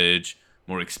knowledge,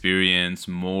 more experience,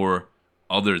 more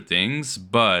other things,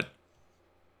 but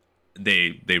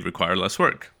they require less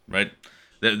work, right?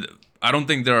 I don't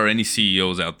think there are any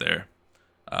CEOs out there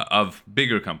of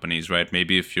bigger companies, right?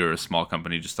 Maybe if you're a small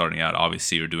company just starting out,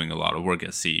 obviously you're doing a lot of work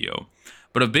as CEO.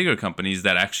 But of bigger companies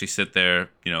that actually sit there,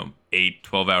 8,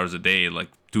 12 hours a day, like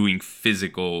doing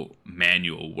physical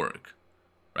manual work,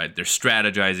 right? They're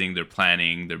strategizing, they're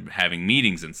planning, they're having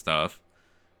meetings and stuff,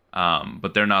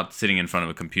 but they're not sitting in front of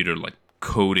a computer like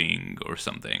coding or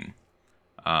something,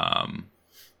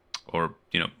 or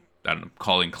I don't know,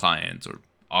 calling clients or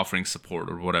offering support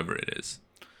or whatever it is,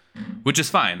 which is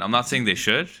fine. I'm not saying they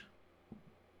should.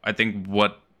 I think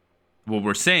what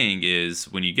we're saying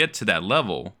is when you get to that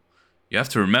level, you have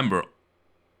to remember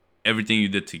everything you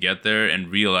did to get there and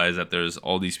realize that there's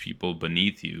all these people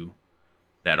beneath you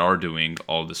that are doing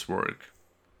all this work,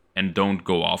 and don't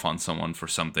go off on someone for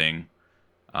something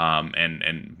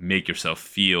and make yourself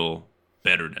feel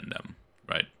better than them,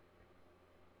 right?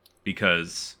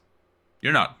 Because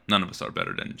none of us are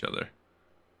better than each other.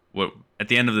 At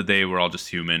the end of the day, we're all just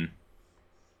human.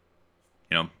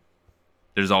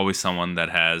 There's always someone that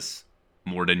has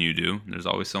more than you do. There's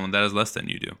always someone that has less than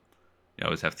you do. You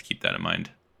always have to keep that in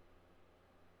mind.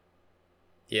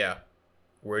 Yeah.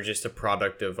 We're just a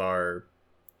product of our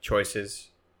choices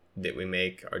that we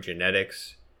make, our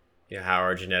genetics, how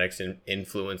our genetics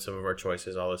influence some of our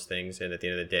choices, all those things. And at the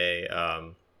end of the day,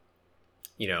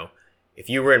 if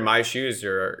you were in my shoes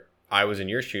or I was in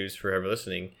your shoes, for whoever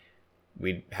listening,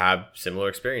 we'd have similar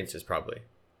experiences probably,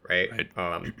 right?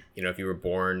 Right. You know, if you were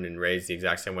born and raised the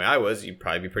exact same way I was, you'd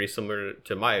probably be pretty similar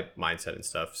to my mindset and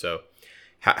stuff. So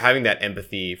having that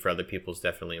empathy for other people is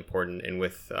definitely important. And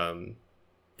with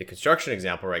the construction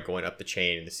example, right, going up the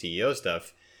chain and the CEO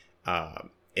stuff,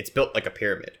 it's built like a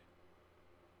pyramid,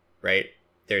 right?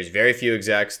 There's very few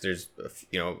execs. There's,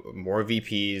 you know, more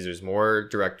VPs. There's more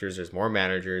directors. There's more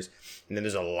managers. And then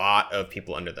there's a lot of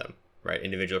people under them, right?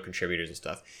 Individual contributors and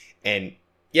stuff. And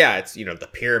yeah, it's, you know, the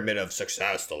pyramid of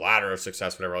success, the ladder of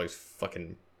success, whatever, all these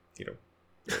fucking, you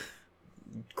know,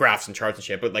 graphs and charts and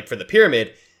shit. But like for the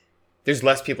pyramid, there's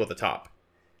less people at the top.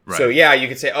 Right. So yeah, you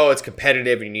could say, oh, it's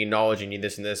competitive and you need knowledge and you need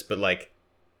this and this. But like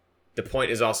the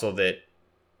point is also that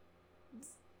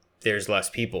there's less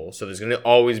people. So there's going to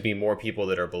always be more people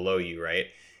that are below you, right?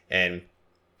 And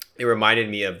it reminded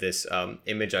me of this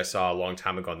image I saw a long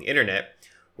time ago on the internet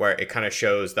where it kind of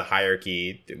shows the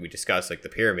hierarchy that we discussed, like the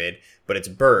pyramid, but it's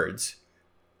birds.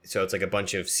 So it's like a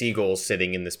bunch of seagulls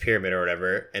sitting in this pyramid or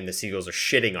whatever, and the seagulls are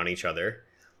shitting on each other.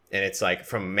 And it's like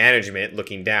from management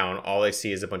looking down, all they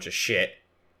see is a bunch of shit,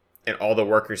 and all the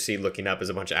workers see looking up is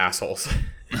a bunch of assholes.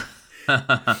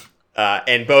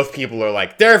 And both people are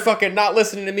like, they're fucking not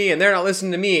listening to me and they're not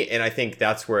listening to me. And I think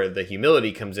that's where the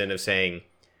humility comes in of saying,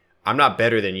 I'm not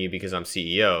better than you because I'm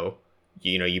CEO.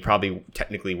 You know, you probably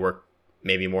technically work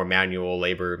maybe more manual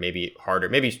labor, maybe harder,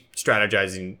 maybe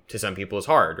strategizing to some people is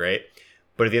hard, right?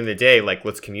 But at the end of the day, like,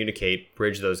 let's communicate,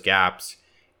 bridge those gaps,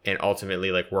 and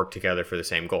ultimately like work together for the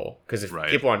same goal. Because if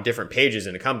people are on different pages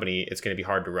in a company, it's going to be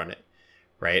hard to run it,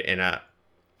 right? And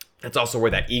that's also where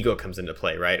that ego comes into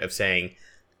play, right? Of saying,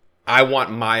 I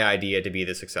want my idea to be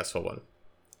the successful one.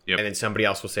 Yep. And then somebody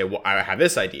else will say, well, I have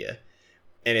this idea.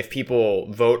 And if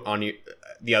people vote on you,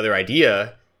 the other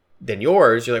idea than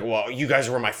yours, you're like, well, you guys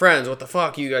were my friends. What the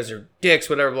fuck? You guys are dicks,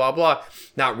 whatever, blah, blah.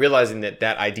 Not realizing that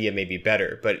that idea may be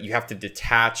better. But you have to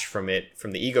detach from it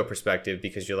from the ego perspective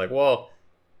because you're like, well,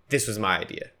 this was my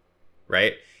idea,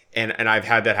 right? And I've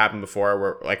had that happen before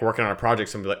where like working on a project,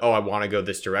 somebody like, oh, I want to go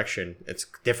this direction. It's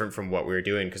different from what we were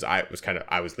doing because I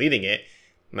was leading it.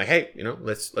 I'm like, hey, you know,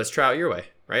 let's try out your way,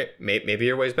 right? Maybe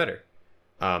your way's better.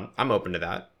 I'm open to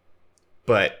that,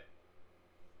 but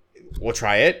we'll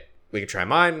try it. We can try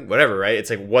mine, whatever, right? It's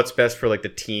like what's best for like the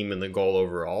team and the goal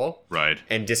overall, right?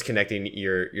 And disconnecting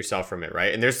yourself from it,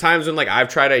 right? And there's times when like I've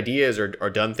tried ideas or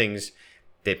done things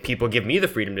that people give me the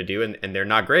freedom to do, and they're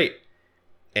not great,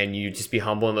 and you just be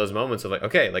humble in those moments of like,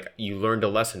 okay, like you learned a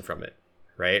lesson from it,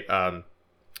 right?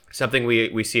 Something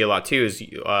we see a lot too is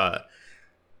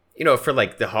you know, for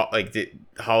like the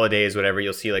holidays, whatever,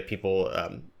 you'll see like people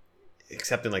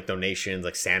accepting like donations,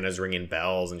 like Santa's ringing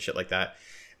bells and shit like that.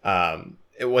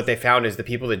 What they found is the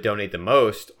people that donate the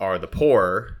most are the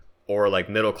poor or like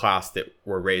middle class that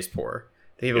were raised poor.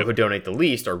 The people who donate the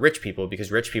least are rich people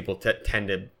because rich people tend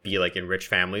to be like in rich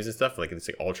families and stuff, like it's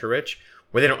like ultra rich,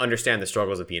 where they don't understand the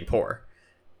struggles of being poor.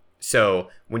 So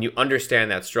when you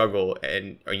understand that struggle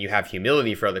or you have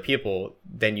humility for other people,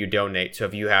 then you donate. So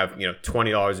if you have, you know,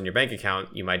 $20 in your bank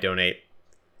account, you might donate,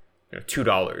 you know,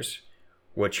 $2,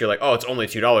 which you're like, oh, it's only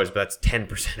 $2, but that's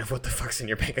 10% of what the fuck's in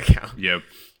your bank account. Yep.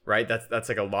 Right? That's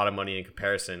like a lot of money in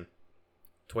comparison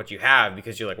to what you have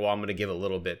because you're like, well, I'm going to give a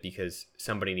little bit because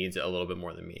somebody needs it a little bit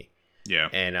more than me. Yeah.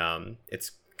 And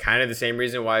it's kind of the same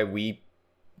reason why we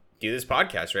do this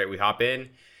podcast, right? We hop in.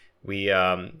 We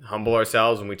humble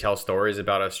ourselves and we tell stories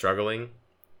about us struggling,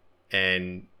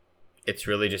 and it's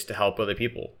really just to help other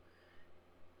people.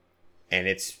 And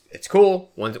it's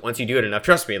cool once you do it enough.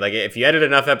 Trust me, like if you edit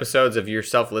enough episodes of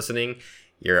yourself listening,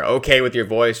 you're okay with your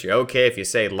voice. You're okay if you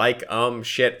say like,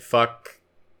 shit, fuck,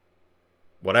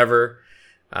 whatever.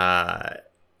 And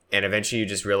eventually you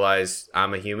just realize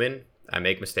I'm a human. I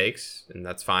make mistakes, and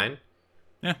that's fine.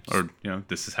 Yeah. Or, you know,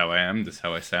 this is how I am. This is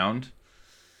how I sound.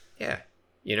 Yeah.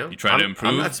 You know, you try to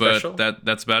improve, but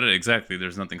that's about it. Exactly.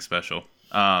 There's nothing special.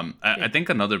 I think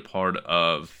another part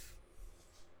of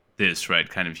this, right,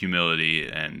 kind of humility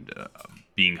and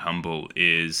being humble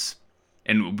is,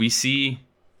 and we see,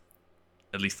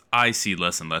 at least I see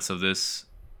less and less of this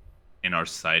in our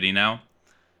society now,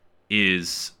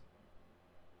 is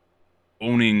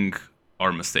owning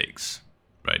our mistakes,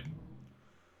 right?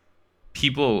 A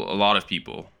lot of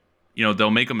people, you know, they'll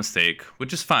make a mistake,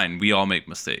 which is fine. We all make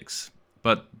mistakes.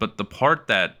 But the part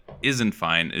that isn't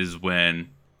fine is when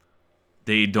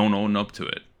they don't own up to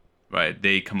it, right?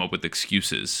 They come up with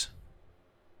excuses.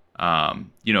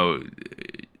 You know,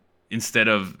 instead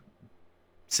of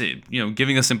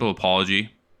giving a simple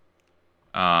apology,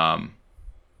 and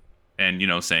you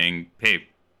know, saying, "Hey,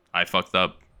 I fucked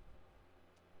up.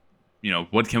 You know,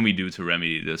 what can we do to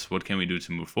remedy this? What can we do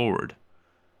to move forward?"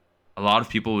 A lot of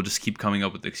people will just keep coming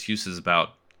up with excuses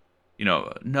about,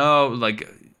 no, like,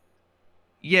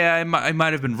 yeah, I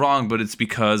might have been wrong, but it's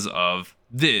because of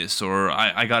this, or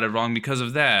I got it wrong because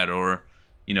of that, or,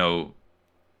 you know,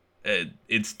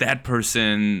 it's that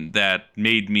person that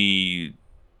made me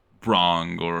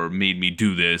wrong, or made me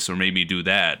do this, or made me do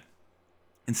that.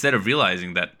 Instead of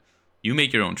realizing that you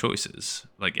make your own choices.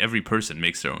 Like, every person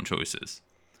makes their own choices.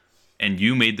 And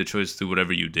you made the choice to do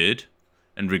whatever you did.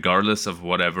 And regardless of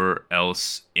whatever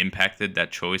else impacted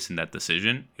that choice and that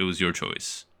decision, it was your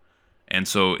choice. And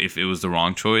so if it was the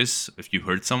wrong choice, if you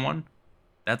hurt someone,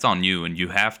 that's on you. And you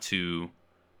have to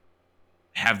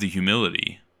have the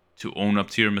humility to own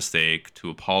up to your mistake, to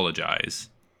apologize,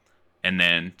 and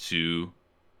then to,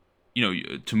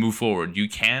 to move forward. You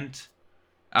can't,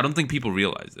 I don't think people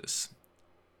realize this,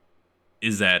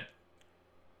 is that,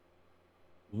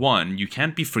 one, you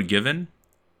can't be forgiven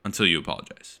until you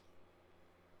apologize.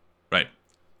 Right?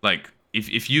 Like,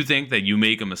 if you think that you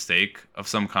make a mistake of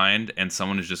some kind and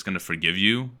someone is just going to forgive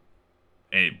you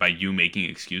by you making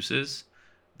excuses,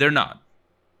 they're not.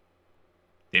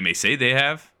 They may say they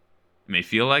have, it may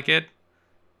feel like it,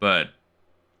 but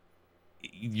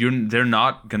they're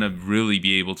not going to really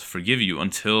be able to forgive you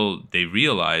until they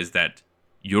realize that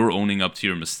you're owning up to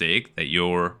your mistake, that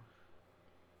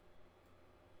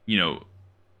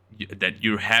that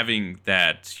you're having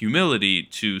that humility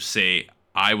to say,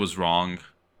 I was wrong.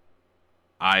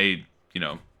 I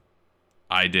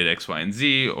did X, Y, and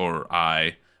Z, or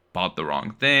I bought the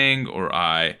wrong thing, or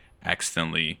I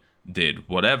accidentally did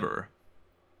whatever.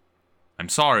 I'm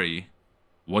sorry.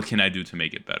 What can I do to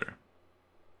make it better?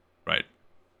 Right?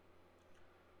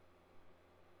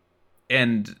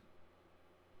 And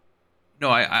no,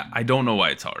 I don't know why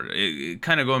it's hard.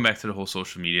 Kind of going back to the whole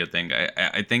social media thing,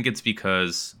 I think it's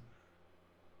because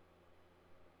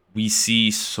we see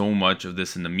so much of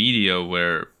this in the media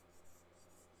where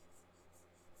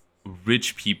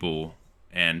rich people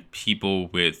and people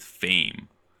with fame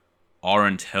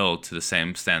aren't held to the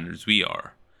same standards we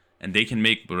are. And they can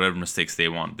make whatever mistakes they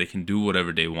want. They can do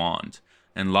whatever they want.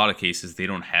 In a lot of cases, they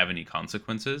don't have any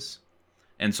consequences.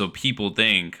 And so people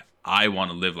think, I want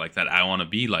to live like that. I want to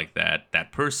be like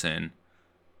that person.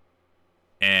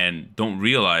 And don't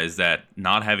realize that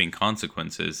not having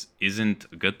consequences isn't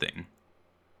a good thing.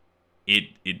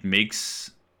 It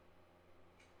makes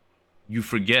you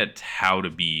forget how to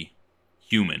be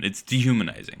human. It's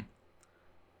dehumanizing.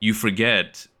 You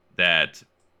forget that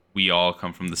we all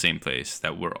come from the same place,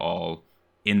 that we're all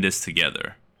in this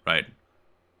together, right?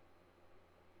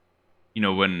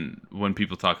 When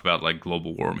people talk about like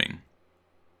global warming,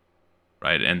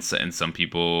 right? And some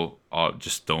people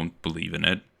just don't believe in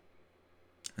it,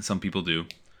 and some people do.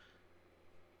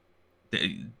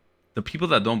 The people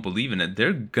that don't believe in it,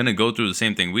 they're gonna go through the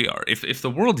same thing we are. If the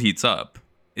world heats up,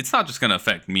 it's not just gonna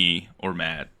affect me or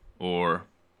Matt or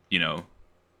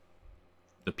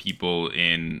the people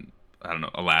in, I don't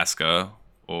know, Alaska,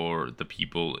 or the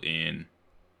people in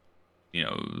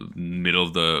middle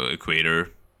of the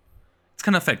equator. It's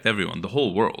gonna affect everyone, the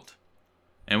whole world.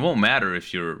 And it won't matter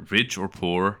if you're rich or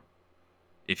poor,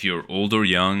 if you're old or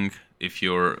young, if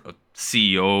you're a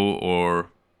CEO or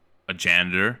a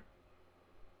janitor.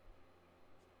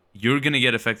 You're going to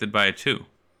get affected by it too.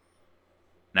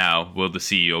 Now, will the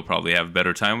CEO probably have a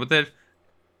better time with it?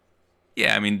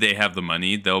 Yeah, I mean, they have the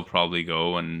money. They'll probably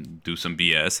go and do some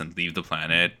BS and leave the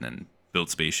planet and build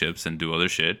spaceships and do other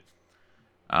shit.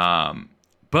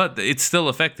 But it's still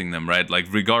affecting them, right? Like,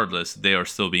 regardless, they are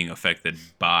still being affected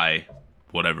by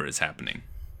whatever is happening.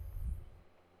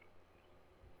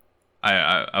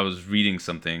 I was reading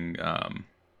something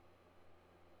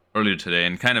earlier today,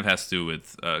 and kind of has to do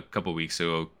with a couple weeks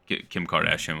ago, Kim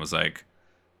Kardashian was like,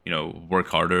 work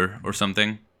harder or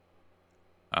something.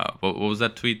 What was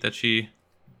that tweet that she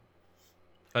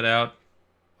put out?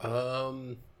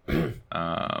 I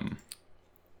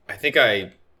think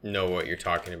I know what you're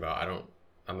talking about.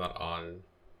 I'm not on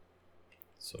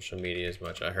social media as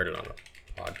much. I heard it on a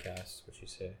podcast. What you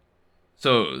say?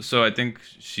 So I think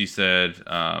she said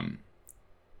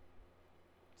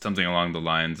something along the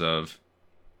lines of,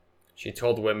 she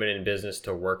told women in business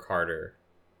to work harder.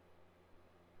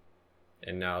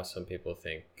 And now some people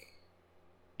think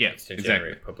it's to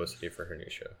generate publicity for her new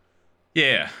show.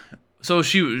 Yeah. So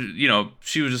she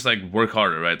was just like, work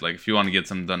harder, right? Like, if you want to get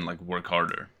something done, like, work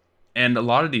harder. And a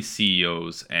lot of these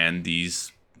CEOs and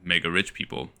these mega rich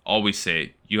people always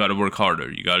say, you got to work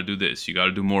harder. You got to do this. You got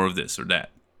to do more of this or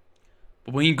that.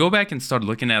 But when you go back and start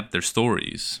looking at their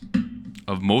stories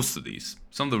of most of these,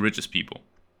 some of the richest people,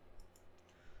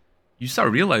 you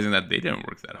start realizing that they didn't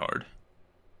work that hard.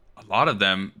 A lot of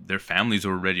them, their families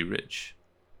were already rich,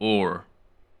 or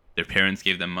their parents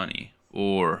gave them money,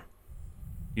 or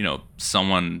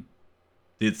someone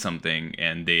did something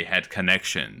and they had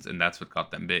connections and that's what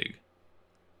got them big.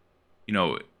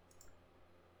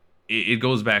 It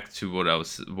goes back to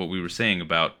what we were saying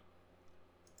about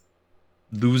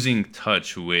losing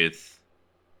touch with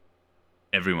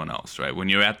everyone else, right? When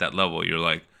you're at that level, you're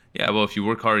like, yeah, well, if you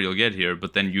work hard, you'll get here.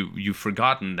 But then you've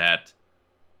forgotten that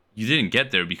you didn't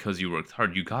get there because you worked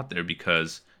hard. You got there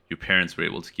because your parents were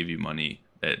able to give you money,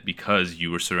 that because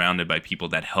you were surrounded by people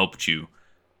that helped you,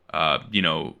 and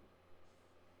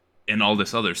all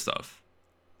this other stuff.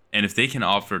 And if they can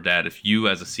offer that, if you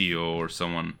as a CEO or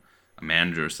someone, a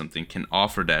manager or something, can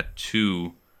offer that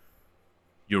to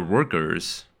your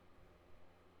workers,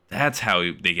 that's how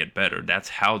they get better. That's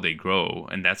how they grow.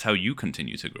 And that's how you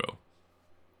continue to grow.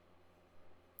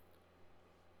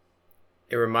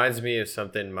 It reminds me of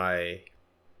something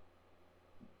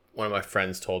one of my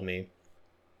friends told me.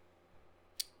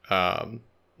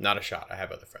 Not a shot. I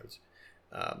have other friends.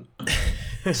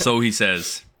 So he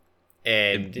says.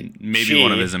 And maybe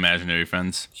one of his imaginary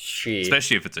friends.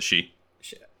 Especially if it's a she.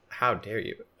 How dare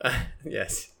you?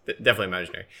 Yes, definitely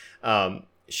imaginary.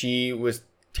 She was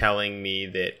telling me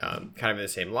that, kind of in the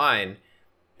same line,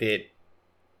 that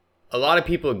a lot of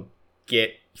people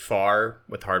get far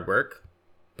with hard work,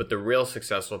 but the real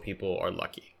successful people are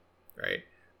lucky, right?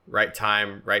 Right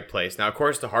time, right place. Now, of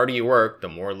course, the harder you work, the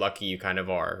more lucky you kind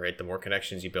of are, right? The more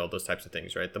connections you build, those types of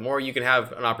things, right? The more you can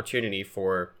have an opportunity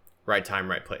for right time,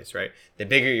 right place, right? The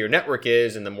bigger your network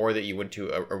is, and the more that you went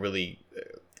to a really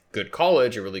good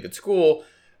college, a really good school,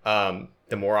 the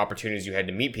more opportunities you had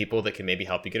to meet people that can maybe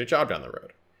help you get a job down the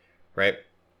road, right?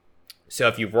 So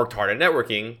if you've worked hard at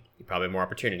networking, you probably have more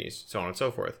opportunities, so on and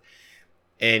so forth.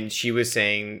 And she was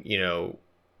saying,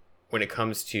 when it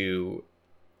comes to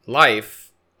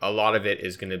life, a lot of it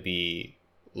is going to be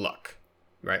luck,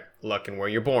 right? Luck in where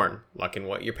you're born, luck in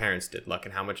what your parents did, luck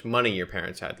in how much money your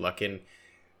parents had, luck in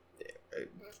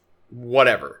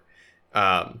whatever.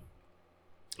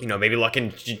 Maybe luck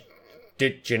in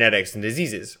genetics and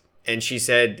diseases. And she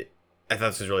said, I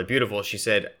thought this was really beautiful. She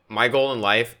said, my goal in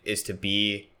life is to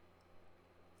be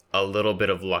a little bit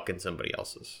of luck in somebody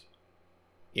else's.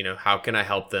 How can I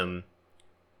help them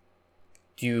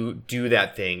do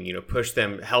that thing, push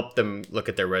them, help them look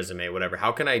at their resume, whatever.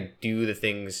 How can I do the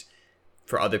things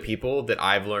for other people that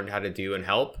I've learned how to do and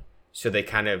help, so they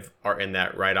kind of are in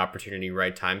that right opportunity,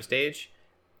 right time stage,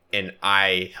 and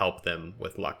I help them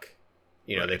with luck.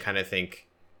 Right. They kind of think,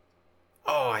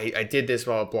 oh, I did this,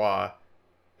 blah, blah, blah.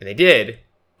 And they did,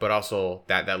 but also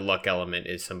that luck element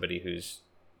is somebody who's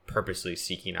purposely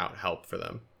seeking out help for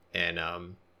them. And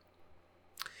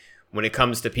when it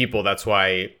comes to people, that's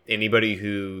why anybody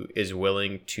who is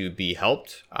willing to be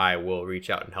helped, I will reach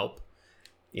out and help.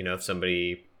 If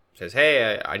somebody says,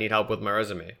 hey, I need help with my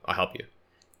resume, I'll help you.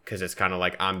 Because it's kind of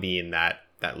like I'm being that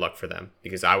luck for them.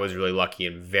 Because I was really lucky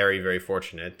and very, very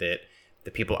fortunate that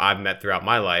the people I've met throughout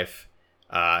my life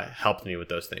helped me with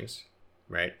those things,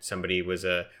 right? Somebody was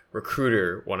a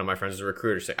recruiter. One of my friends was a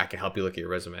recruiter. Said, I can help you look at your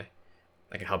resume.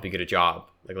 I can help you get a job.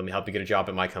 Like, let me help you get a job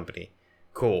at my company.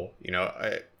 Cool.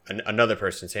 Another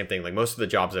person, same thing. Like, most of the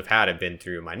jobs I've had have been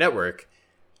through my network,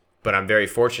 but I'm very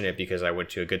fortunate because I went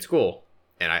to a good school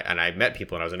and I met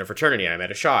people, and I was in a fraternity and I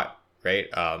met a shot, right?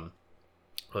 I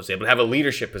was able to have a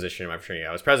leadership position in my fraternity.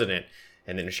 I was president,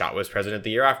 and then Ashot was president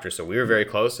the year after. So we were very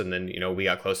close. And then, we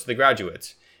got close to the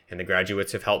graduates, and the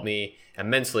graduates have helped me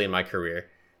immensely in my career,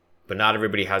 but not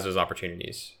everybody has those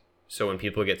opportunities. So when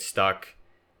people get stuck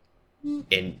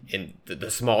in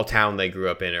the small town they grew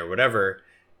up in or whatever,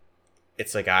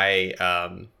 it's like I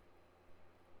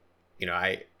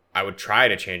would try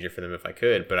to change it for them if I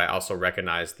could, but I also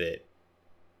recognize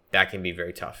that can be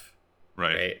very tough.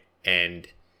 Right. And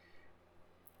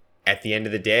at the end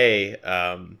of the day,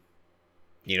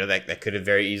 that could have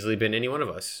very easily been any one of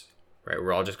us, right?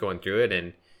 We're all just going through it.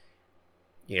 And,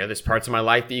 there's parts of my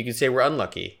life that you could say were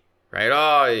unlucky, right?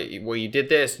 Oh, well, you did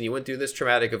this and you went through this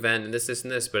traumatic event and this,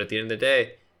 and this. But at the end of the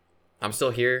day, I'm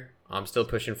still here. I'm still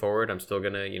pushing forward. I'm still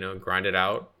going to, grind it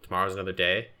out. Tomorrow's another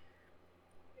day.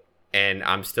 And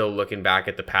I'm still looking back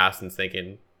at the past and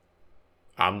thinking,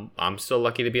 I'm still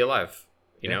lucky to be alive,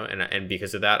 and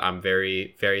because of that, I'm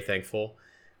very, very thankful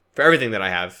for everything that I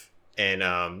have.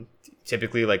 And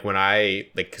typically, like, when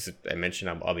because I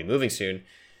mentioned I'll be moving soon,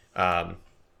 I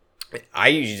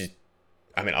usually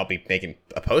I'll be making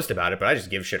a post about it, but I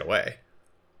just give shit away.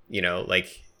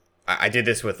 Like, I did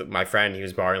this with my friend. He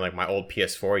was borrowing like my old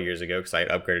PS4 years ago because I had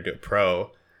upgraded to a Pro,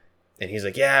 and he's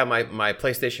like, yeah, my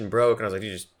PlayStation broke, and I was like,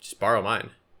 dude, just borrow mine.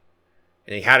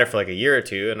 And he had it for like a year or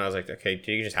two, and I was like, okay, dude,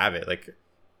 you can just have it. Like,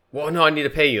 well, no, I need to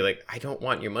pay you. Like, I don't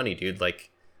want your money, dude. Like,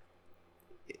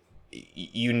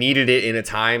 you needed it in a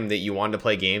time that you wanted to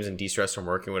play games and de-stress from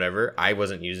work and whatever. I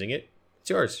wasn't using it. It's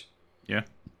yours. Yeah.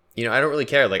 You know, I don't really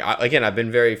care. Like, again, I've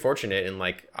been very fortunate and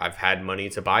like I've had money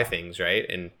to buy things, right?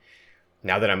 And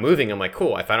now that I'm moving, I'm like,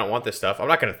 cool. If I don't want this stuff, I'm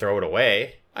not going to throw it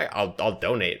away. I'll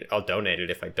donate. I'll donate it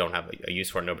if I don't have a use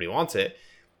for it. Nobody wants it.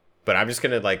 But I'm just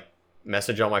going to like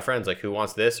message all my friends like, who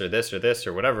wants this or this or this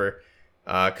or whatever.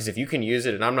 Because if you can use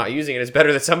it and I'm not using it, it's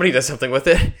better that somebody does something with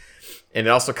it. And it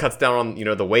also cuts down on, you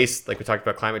know, the waste. Like we talked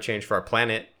about climate change for our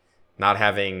planet, not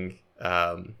having,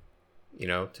 you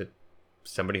know, to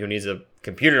somebody who needs a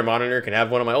computer monitor can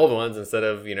have one of my old ones instead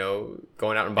of, you know,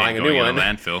 going out and buying a new one.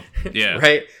 Landfill. Yeah.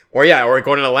 Right. Or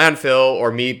going in a landfill,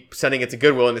 or me sending it to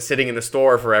Goodwill and it's sitting in the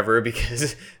store forever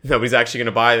because nobody's actually going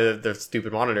to buy the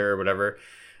stupid monitor or whatever.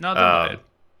 No, don't buy it.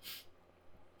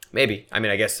 Maybe. I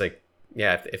mean, I guess like,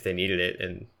 yeah, if they needed it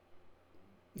and,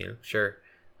 you know, sure.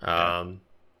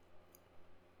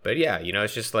 But yeah, you know,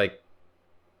 it's just like,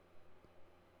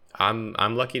 I'm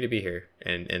lucky to be here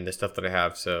and the stuff that I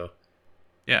have. So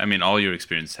yeah, I mean, all your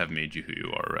experiences have made you who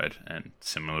you are, right? And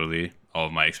similarly, all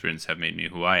of my experience have made me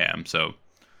who I am. So,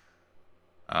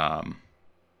 kind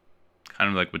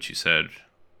of like what you said,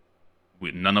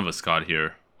 none of us got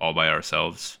here all by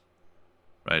ourselves,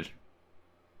 right?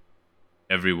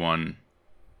 Everyone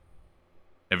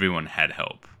had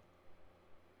help,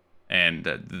 and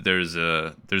there's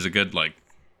a good like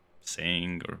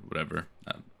saying or whatever.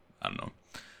 I don't know,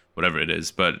 whatever it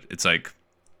is, but it's like,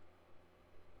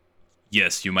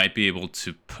 yes, you might be able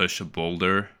to push a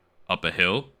boulder up a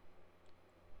hill,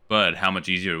 but how much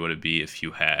easier would it be if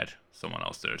you had someone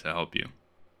else there to help you?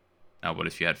 Now, what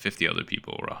if you had 50 other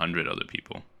people or 100 other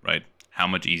people, right? How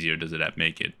much easier does it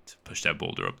make it to push that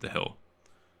boulder up the hill?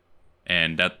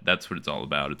 And that's what it's all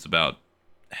about. It's about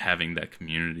having that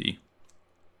community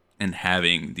and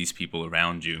having these people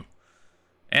around you,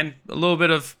 and a little bit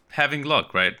of having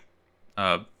luck, right?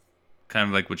 Kind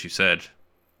of like what you said.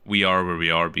 We are where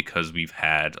we are because we've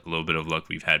had a little bit of luck.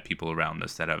 We've had people around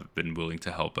us that have been willing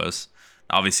to help us.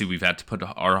 Obviously, we've had to put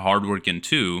our hard work in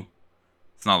too.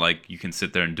 It's not like you can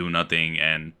sit there and do nothing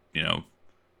and, you know,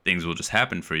 things will just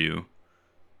happen for you.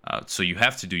 So you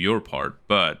have to do your part,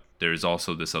 but there's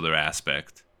also this other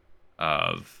aspect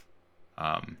of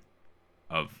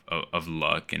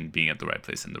luck and being at the right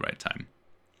place in the right time.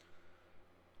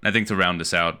 And I think to round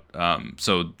this out,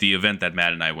 so the event that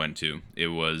Matt and I went to, it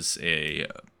was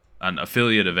an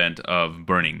affiliate event of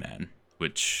Burning Man,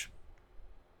 which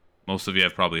most of you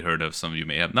have probably heard of, some of you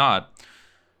may have not.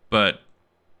 But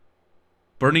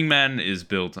Burning Man is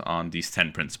built on these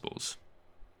 10 principles.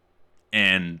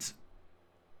 And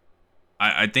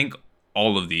I think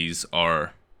all of these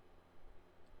are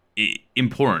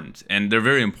important, and they're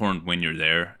very important when you're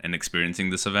there and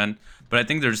experiencing this event. But I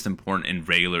think they're just important in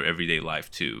regular everyday life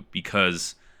too,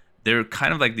 because they're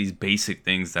kind of like these basic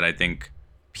things that I think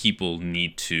people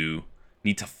need to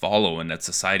follow and that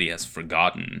society has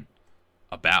forgotten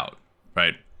about,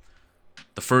 right?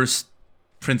 The first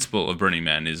principle of Burning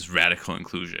Man is radical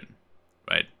inclusion,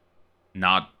 right?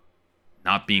 Not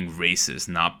being racist,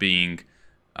 not being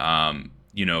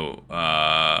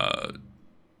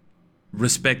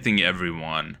respecting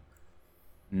everyone,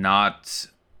 not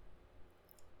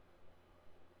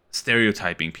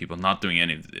stereotyping people, not doing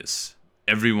any of this.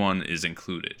 Everyone is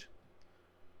included.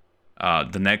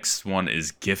 The next one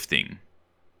is gifting.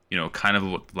 You know, kind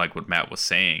of like what Matt was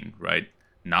saying, right?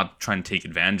 Not trying to take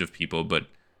advantage of people, but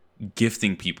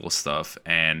gifting people stuff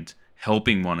and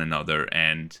helping one another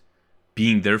and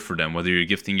being there for them, whether you're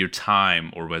gifting your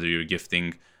time or whether you're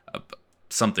gifting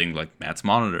something like Matt's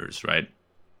monitors, right?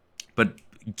 But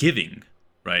giving,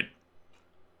 right?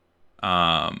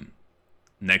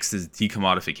 Next is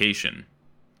decommodification.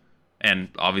 And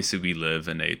obviously we live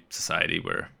in a society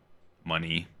where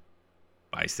money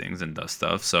buys things and does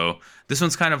stuff. So this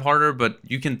one's kind of harder, but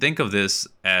you can think of this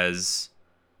as,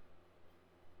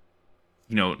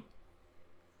 you know,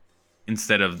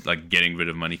 instead of like getting rid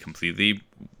of money completely,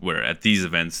 where at these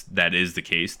events that is the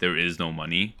case, there is no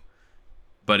money.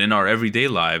 But in our everyday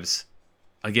lives,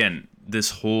 again, this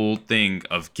whole thing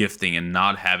of gifting and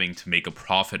not having to make a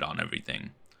profit on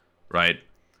everything, right?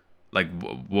 Like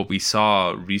what we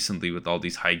saw recently with all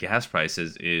these high gas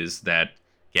prices is that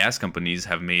gas companies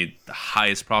have made the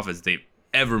highest profits they've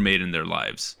ever made in their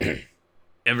lives,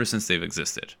 ever since they've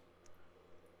existed,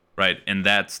 right? And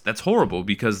that's horrible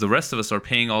because the rest of us are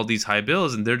paying all these high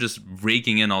bills and they're just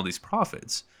raking in all these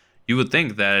profits. You would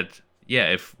think that, yeah,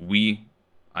 if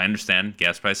I understand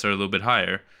gas prices are a little bit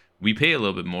higher, we pay a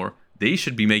little bit more, they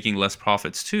should be making less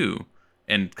profits too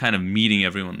and kind of meeting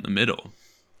everyone in the middle.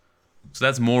 So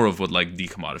that's more of what like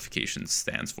decommodification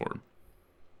stands for.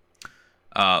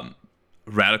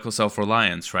 radical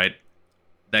self-reliance, right?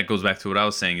 That goes back to what I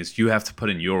was saying, is you have to put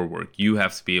in your work. You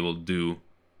have to be able to do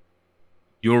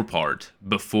your part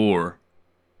before,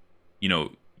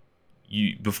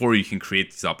 before you can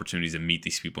create these opportunities and meet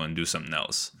these people and do something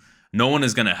else. No one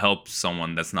is going to help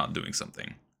someone that's not doing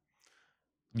something.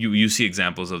 You see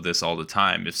examples of this all the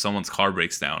time. If someone's car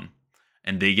breaks down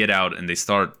and they get out and they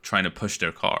start trying to push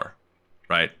their car,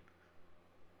 right?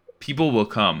 People will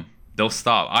come. They'll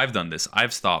stop. I've done this.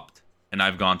 I've stopped and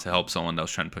I've gone to help someone that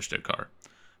was trying to push their car.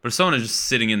 But if someone is just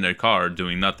sitting in their car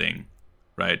doing nothing,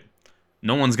 right?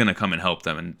 No one's going to come and help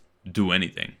them and do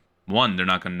anything. One, they're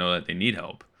not going to know that they need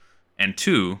help. And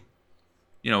two,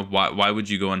 why would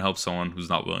you go and help someone who's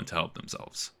not willing to help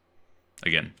themselves?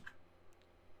 Again,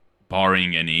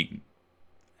 barring any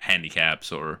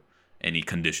handicaps or any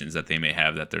conditions that they may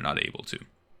have that they're not able to.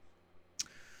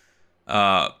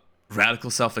 Radical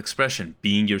self-expression,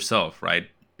 being yourself, right?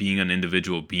 Being an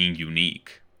individual, being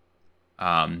unique.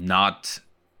 Not,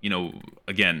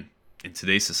 again, in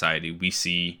today's society, we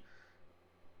see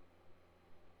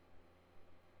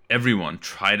everyone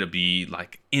try to be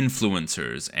like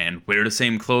influencers and wear the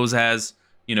same clothes as,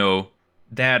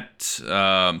 that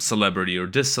celebrity or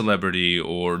this celebrity,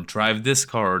 or drive this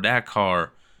car or that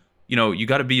car. You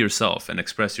got to be yourself and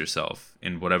express yourself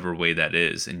in whatever way that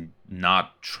is, and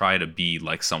not try to be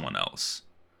like someone else.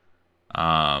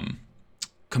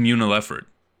 Communal effort,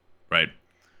 right?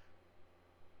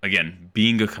 Again,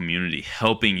 being a community,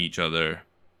 helping each other,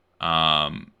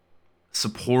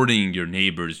 supporting your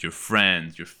neighbors, your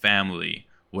friends, your family,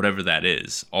 whatever that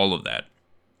is, all of that.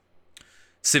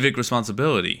 Civic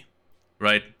responsibility,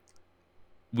 right?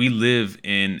 We live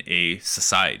in a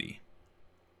society,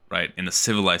 right? In a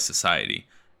civilized society.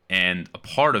 And a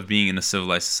part of being in a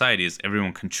civilized society is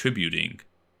everyone contributing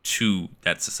to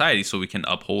that society so we can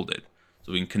uphold it,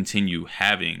 so we can continue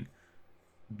having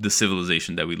the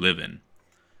civilization that we live in.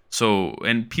 So,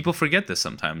 and people forget this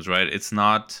sometimes, right? It's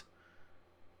not,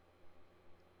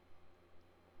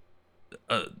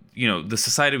 the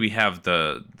society we have,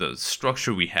 the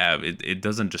structure we have, it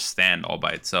doesn't just stand all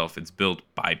by itself. It's built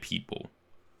by people.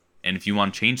 And if you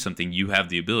want to change something, you have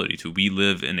the ability to. We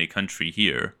live in a country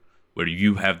here where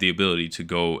you have the ability to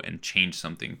go and change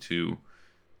something, to,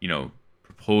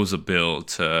 propose a bill,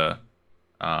 to,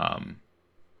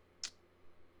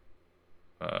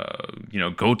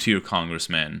 go to your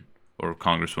congressman or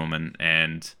congresswoman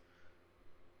and,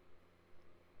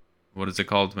 what is it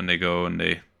called when they go and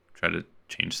they try to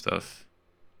change stuff?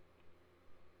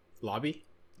 Lobby,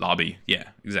 yeah,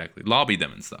 exactly. Lobby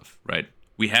them and stuff, right?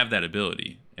 We have that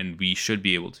ability, and we should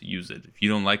be able to use it. If you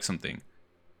don't like something,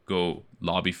 go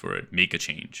lobby for it, make a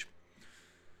change.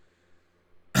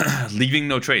 Leaving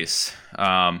no trace.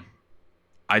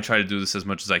 I try to do this as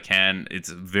much as I can. It's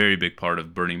a very big part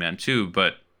of Burning Man too,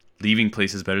 but leaving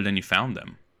places better than you found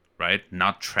them, right?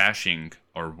 Not trashing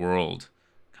our world,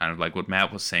 kind of like what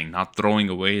Matt was saying, not throwing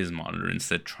away his monitor,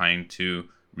 instead trying to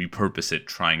repurpose it,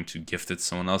 trying to gift it to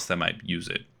someone else that might use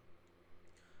it.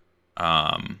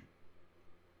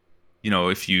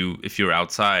 If you're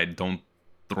outside, don't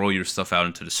throw your stuff out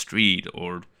into the street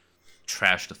or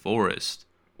trash the forest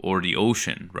or the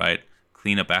ocean, right?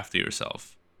 Clean up after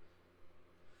yourself.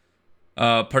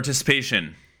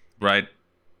 Participation, right?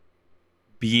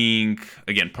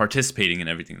 Participating in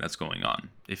everything that's going on.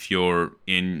 If you're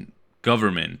in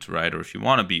government, right, or if you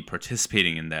want to be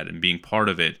participating in that and being part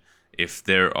of it, if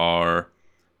there are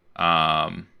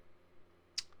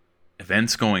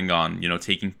events going on,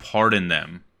 taking part in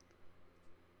them,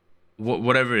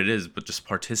 whatever it is, but just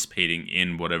participating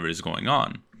in whatever is going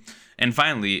on. And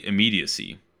finally,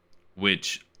 immediacy,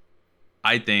 which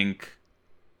I think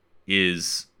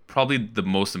is probably the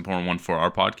most important one for our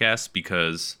podcast,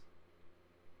 because,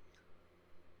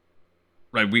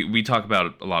 right, we talk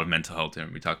about a lot of mental health here,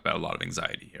 and we talk about a lot of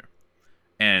anxiety here.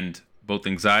 And both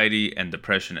anxiety and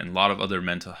depression and a lot of other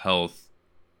mental health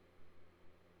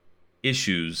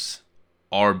issues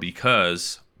are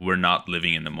because we're not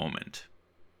living in the moment.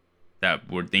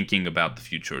 That we're thinking about the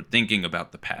future, thinking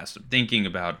about the past, or thinking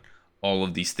about all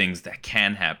of these things that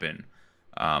can happen,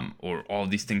 or all of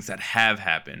these things that have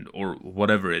happened, or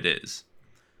whatever it is,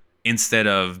 instead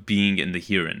of being in the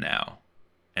here and now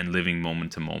and living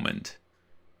moment to moment,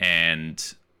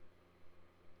 and,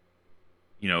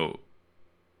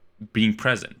 being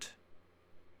present,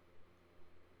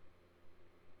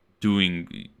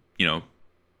 doing,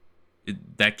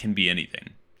 that can be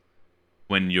anything.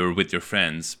 When you're with your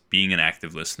friends, being an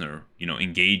active listener,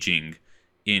 engaging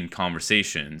in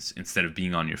conversations instead of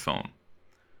being on your phone.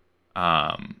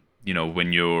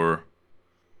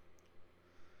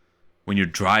 When you're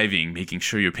driving, making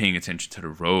sure you're paying attention to the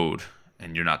road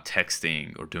and you're not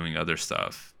texting or doing other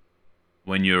stuff,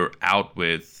 when you're out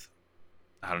with,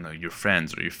 I don't know, your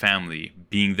friends or your family,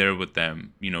 being there with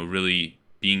them, really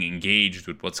being engaged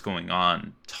with what's going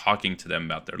on, talking to them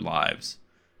about their lives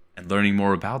and learning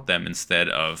more about them instead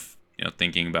of,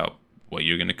 thinking about what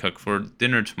you're going to cook for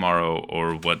dinner tomorrow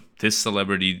or what this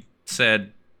celebrity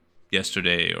said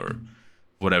yesterday or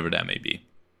whatever that may be.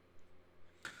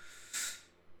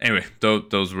 Anyway,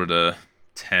 those were the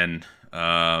 10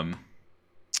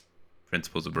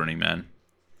 principles of Burning Man.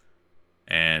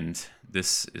 And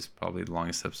this is probably the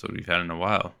longest episode we've had in a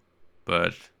while.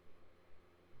 But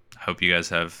I hope you guys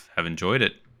have enjoyed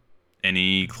it.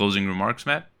 Any closing remarks,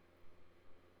 Matt?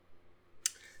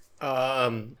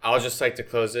 I'll just like to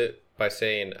close it by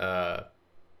saying,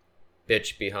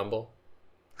 bitch, be humble.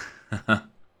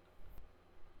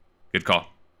 Good call.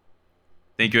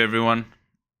 Thank you, everyone.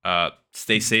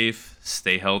 Stay safe,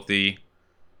 stay healthy.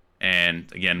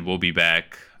 And again, we'll be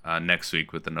back next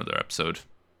week with another episode.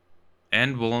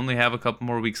 And we'll only have a couple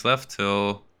more weeks left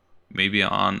till maybe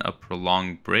on a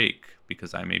prolonged break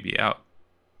because I may be out.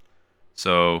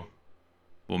 So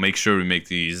we'll make sure we make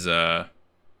these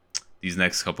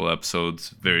next couple episodes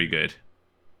very good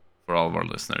for all of our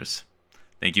listeners.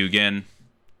 Thank you again,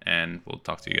 and we'll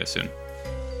talk to you guys soon.